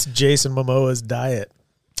 That's Jason Momoa's diet.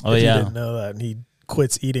 Oh, If yeah. you didn't know that. And he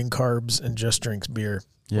quits eating carbs and just drinks beer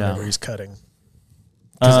whenever he's cutting.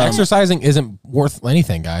 Because exercising isn't worth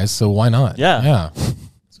anything, guys. So why not? Yeah. Yeah.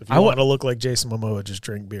 So if you want to look like Jason Momoa, just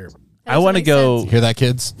drink beer. I want to go. Hear that,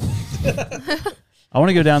 kids? I want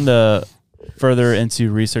to go down the further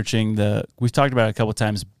into researching the. We've talked about it a couple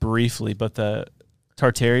times briefly, but the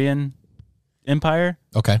Tartarian Empire.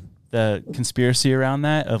 Okay. The conspiracy around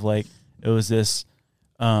that of like it was this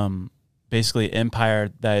basically empire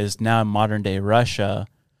that is now modern day Russia,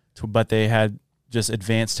 but they had just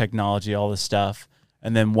advanced technology, all this stuff,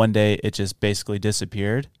 and then one day it just basically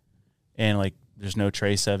disappeared, and like there's no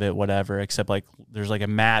trace of it, whatever, except like there's like a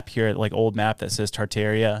map here, like old map that says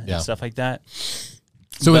Tartaria and stuff like that.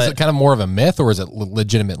 So is But- it kind of more of a myth or is it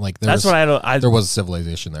legitimate? Like That's what I don't. there was a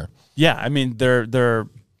civilization there. Yeah, I mean they're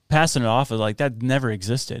passing it off as like that never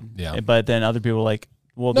existed. Yeah. But then other people are like,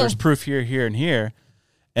 well, No. there's proof here, here, and here.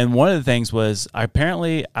 And one of the things was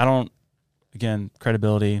apparently I don't, again,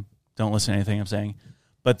 credibility, don't listen to anything I'm saying,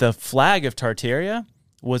 but the flag of Tartaria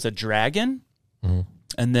was a dragon. Mhm.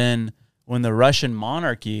 And then when the Russian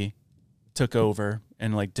monarchy took over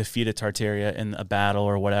and like defeated Tartaria in a battle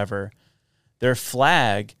or whatever, their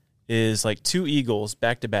flag is like two eagles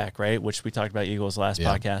back to back, right? Which we talked about eagles last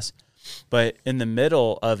podcast. But in the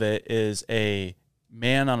middle of it is a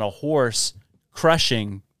man on a horse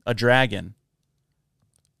crushing a dragon.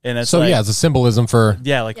 And it's So like, yeah, it's a symbolism for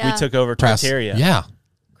like we took over press. Tartaria. Yeah.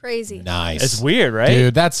 Crazy. Nice. It's weird, right?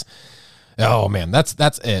 Dude, that's oh man, that's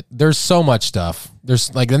it. There's so much stuff.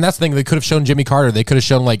 There's like, and that's the thing. They could have shown Jimmy Carter. They could have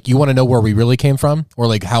shown like, you want to know where we really came from, or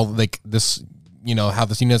like how like this how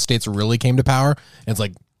the United States really came to power. And it's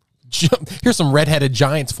like, here's some redheaded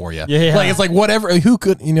giants for you. Yeah. Like, it's like whatever, who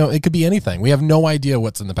could, it could be anything. We have no idea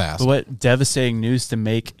what's in the past. But what devastating news to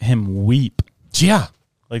make him weep. Yeah.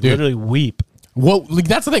 Like, Dude. literally weep.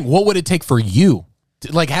 That's the thing. What would it take for you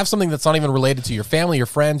to, like, have something that's not even related to your family, your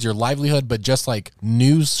friends, your livelihood, but just like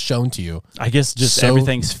news shown to you? I guess just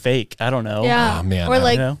everything's fake. I don't know. Yeah. Oh, man. Or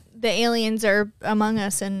like know. the aliens are among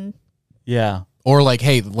us and Yeah. Or like,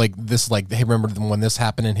 hey, like this, like, hey, remember when this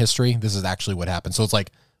happened in history? This is actually what happened. So it's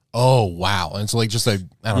like, oh wow. And so like, just like,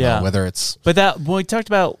 I don't know whether it's, but that when we talked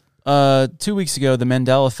about 2 weeks ago, the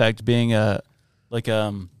Mandela effect being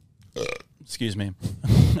excuse me,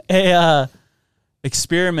 a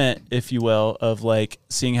experiment, if you will, of like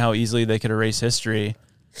seeing how easily they could erase history.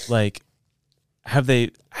 Like, how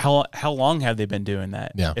long have they been doing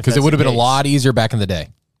that? Yeah, because it would have been a lot easier back in the day.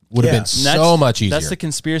 Would have been so much easier. That's the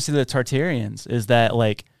conspiracy of the Tartarians, is that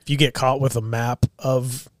like, if you get caught with a map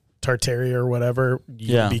of Tartaria or whatever,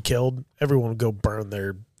 you'd be killed. Everyone would go burn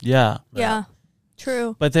their yeah,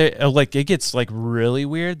 true. But they like, it gets like really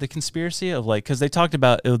weird, the conspiracy of like, because they talked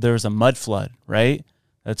about there was a mud flood, right?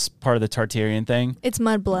 That's part of the Tartarian thing. It's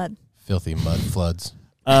mud blood. Filthy mud floods.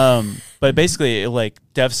 But basically, it like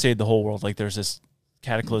devastated the whole world. Like, there's this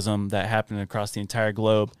cataclysm that happened across the entire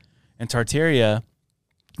globe, and Tartaria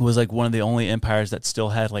was like one of the only empires that still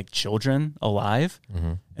had like children alive,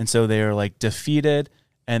 and so they were like defeated.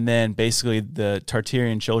 And then basically the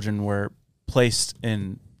Tartarian children were placed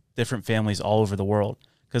in different families all over the world,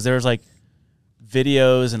 because there was like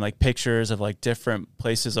videos and like pictures of like different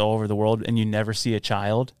places all over the world, and you never see a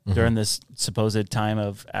child during this supposed time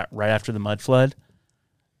of right after the mud flood.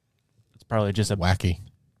 It's probably just a wacky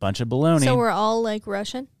bunch of baloney. So we're all like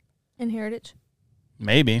Russian in heritage?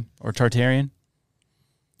 Maybe. Or Tartarian.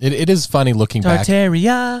 It is funny looking back.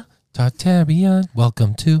 Tartaria.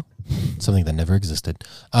 Welcome to something that never existed.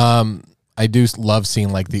 I do love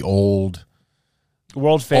seeing like the old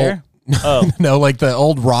World Fair. No, like the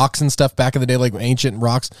old rocks and stuff back in the day, like ancient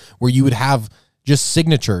rocks, where you would have just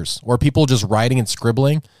signatures or people just writing and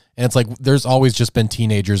scribbling, and it's like there's always just been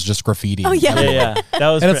teenagers just graffitiing. Oh yeah, yeah. That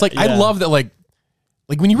was, and it's like I love that, like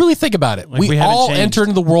when you really think about it, Like, we we haven't all changed. enter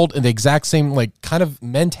into the world in the exact same like kind of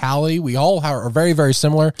mentality. We all are very, very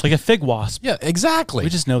similar. like a fig wasp. Yeah, exactly. We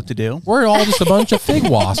just know what to do. We're all just a bunch of fig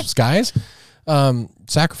wasps, guys.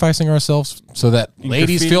 Sacrificing ourselves so that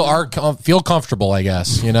ladies feel comfortable, I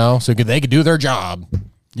guess, so they could do their job.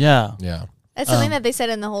 Yeah. Yeah. That's something that they said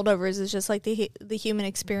in the holdovers is just like the human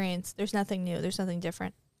experience. There's nothing new. There's nothing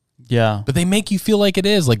different. Yeah. But they make you feel like it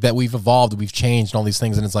is like that. We've evolved, we've changed, and all these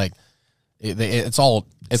things, and it's like it's all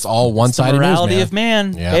one-sided morality news, of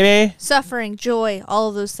man, Yeah. baby. Suffering, joy, all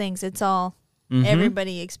of those things. It's all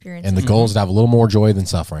everybody experiences. And the goal is to have a little more joy than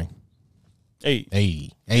suffering. Hey.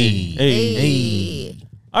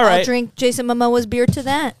 All All right. I'll drink Jason Momoa's beer to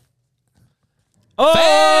that.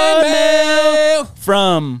 Oh,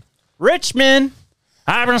 from Richmond.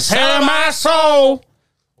 I've been selling my soul,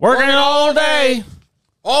 working all day,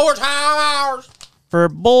 overtime hours for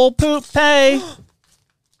bull poop pay.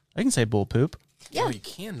 I can say bull poop. Yeah. No, you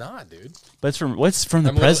cannot, dude. But it's from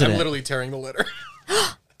the president. I'm literally tearing the litter.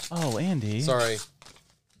 Oh, Andy. Sorry.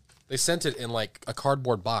 They sent it in like a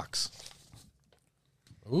cardboard box.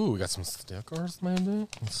 Ooh, we got some stickers, maybe.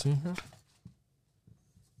 Let's see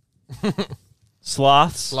here.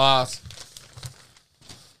 Sloths.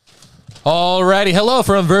 Alrighty, hello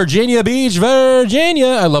from Virginia Beach, Virginia.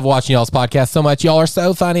 I love watching y'all's podcast so much. Y'all are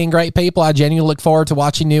so funny and great people. I genuinely look forward to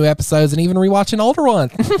watching new episodes and even rewatching older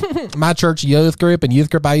ones. My church youth group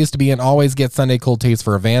I used to be in always get Sunday cool tees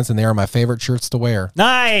for events, and they are my favorite shirts to wear.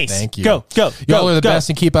 Nice. Thank you. Go. Y'all are the best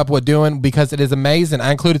and keep up what doing because it is amazing.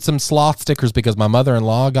 I included some sloth stickers because my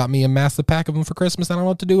mother-in-law got me a massive pack of them for Christmas. I don't know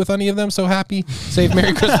what to do with any of them. So happy. Save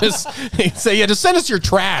Merry Christmas. So yeah, just send us your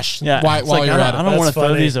trash Yeah. while Like, you're at it. I don't want to That's throw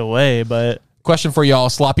funny. these away, but Question for y'all: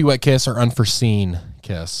 sloppy wet kiss or unforeseen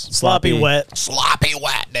kiss? sloppy wet. Sloppy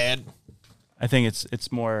wet, dude. I think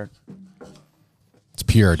it's more. It's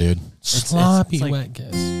pure, dude. Sloppy it's like- wet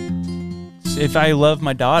kiss. If I love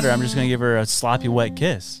my daughter, I'm just gonna give her a sloppy wet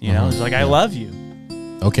kiss. You know, it's like I love you.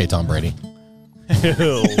 Okay, Tom Brady.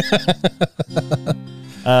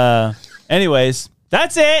 Anyways,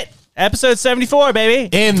 that's it. Episode 74, baby.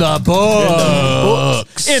 In the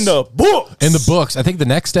books. In the books. In the books. I think the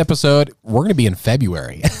next episode we're going to be in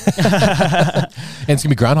February, and it's going to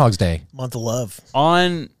be Groundhog's Day. Month of love.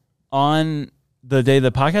 On the day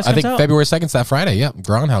the podcast comes I think out? February 2nd's that Friday. Yep,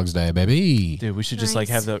 Groundhog's Day, baby. Dude, we should just like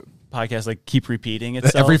Nice. have the podcast like keep repeating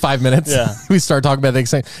itself Every 5 minutes, Yeah. we start talking about the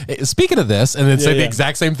same. Speaking of this, and then say the yeah.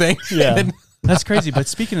 exact same thing. Yeah, And then- that's crazy. But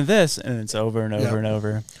speaking of this, and it's over and over and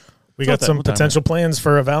over. We got some potential plans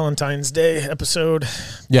for a Valentine's Day episode.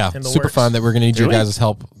 Yeah, in the super works. fun that we're going to need your guys'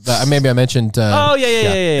 help. Maybe I mentioned.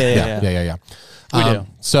 Yeah. We do.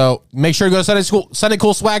 So make sure to go to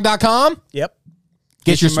SundayCoolSwag.com. Yep.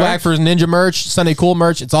 Get your swag for Ninja merch, Sunday Cool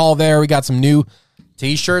merch. It's all there. We got some new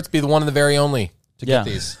T-shirts. Be the one of the very only to get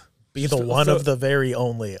these. Be the one of the very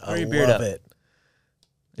only. I love it.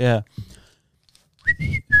 Yeah.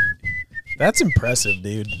 That's impressive,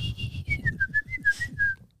 dude.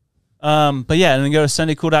 But yeah, and then go to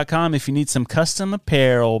SundayCool.com if you need some custom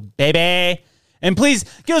apparel, baby. And please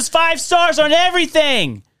give us 5 stars on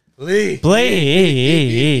everything. Please. What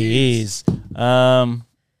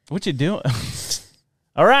you doing?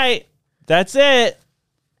 All right. That's it.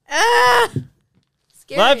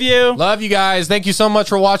 Love you. Love you guys. Thank you so much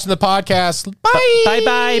for watching the podcast. Bye.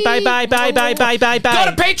 Bye. Go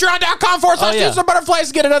to patreon.com/Dudes Butterflies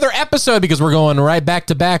to get another episode because we're going right back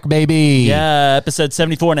to back, baby. Yeah, episode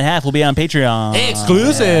 74 and a half will be on Patreon.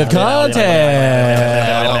 Exclusive content.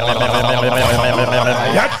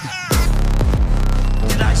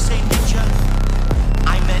 Did I say ninja?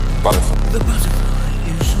 I meant butterfly. The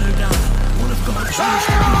butterfly is no doubt one of God's most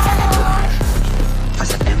beautiful creations. I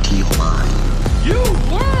said empty your mind. You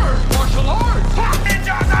learn martial arts.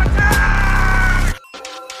 Ninjas are dead!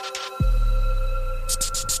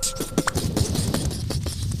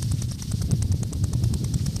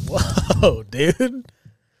 Whoa, dude.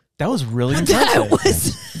 That was really impressive. That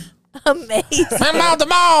was amazing. I'm out the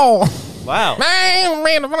mall. Wow. Man.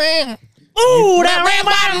 Ooh, that red,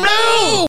 white, and blue.